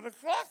 They put a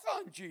clock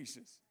on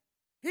Jesus.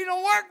 He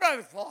don't work by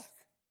the clock.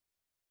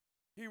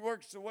 He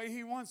works the way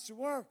he wants to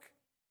work.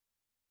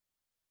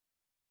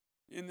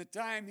 In the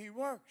time he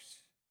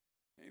works.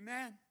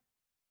 Amen.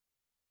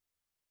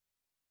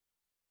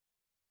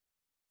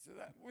 So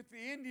that with the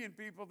Indian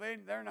people,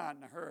 they're not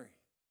in a hurry.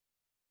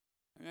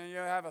 And then you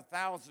have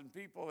 1,000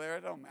 people there,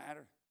 it don't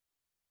matter.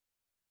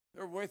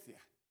 They're with you.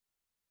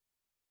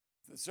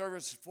 If the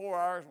service is 4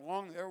 hours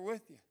long, they're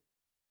with you.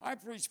 I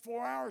preached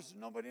 4 hours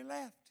and nobody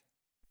left.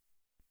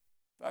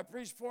 If I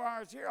preached 4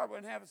 hours here, I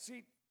wouldn't have a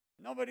seat.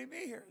 Nobody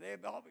be here.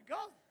 They'd all be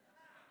gone.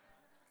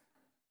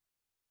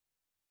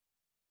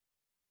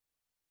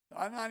 So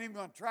I'm not even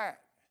going to try it.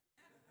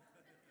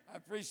 I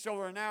preached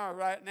over an hour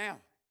right now.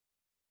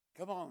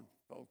 Come on,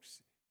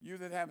 folks. You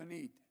that have a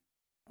need,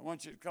 I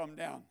want you to come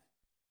down.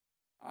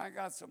 I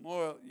got some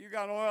oil. You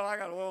got oil? I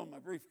got oil in my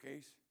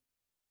briefcase.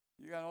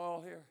 You got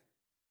oil here?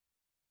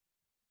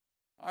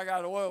 I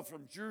got oil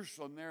from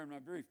Jerusalem there in my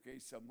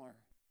briefcase somewhere.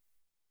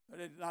 But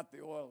it's not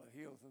the oil that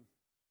heals them.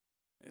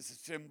 It's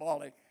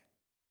symbolic.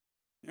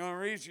 You know the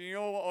reason you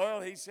know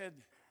oil? He said,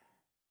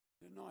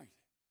 anoint.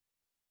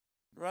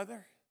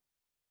 Brother,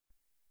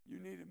 you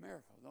need a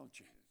miracle, don't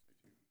you?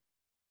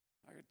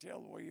 I could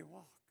tell the way you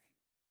walk.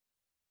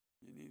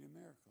 You need a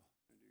miracle.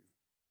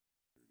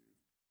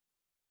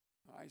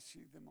 I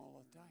see them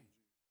all the time.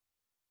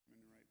 I'm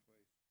in the right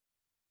place.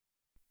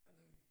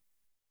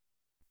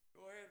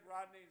 Go ahead,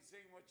 Rodney, and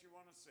sing what you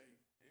want to sing.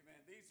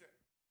 Amen.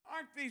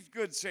 Aren't these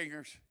good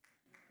singers?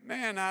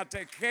 Man, I'll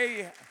take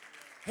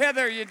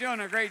Heather, you're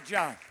doing a great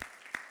job.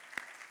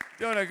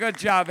 Doing a good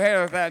job,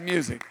 Heather, with that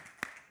music.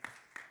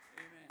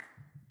 Amen.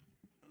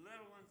 The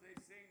little ones, they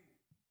sing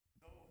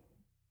so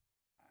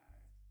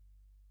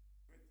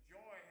with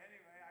joy.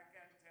 Anyway, I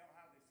can't tell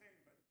how they sing,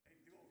 but they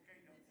do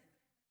okay, don't they?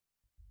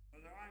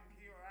 Brother, I'm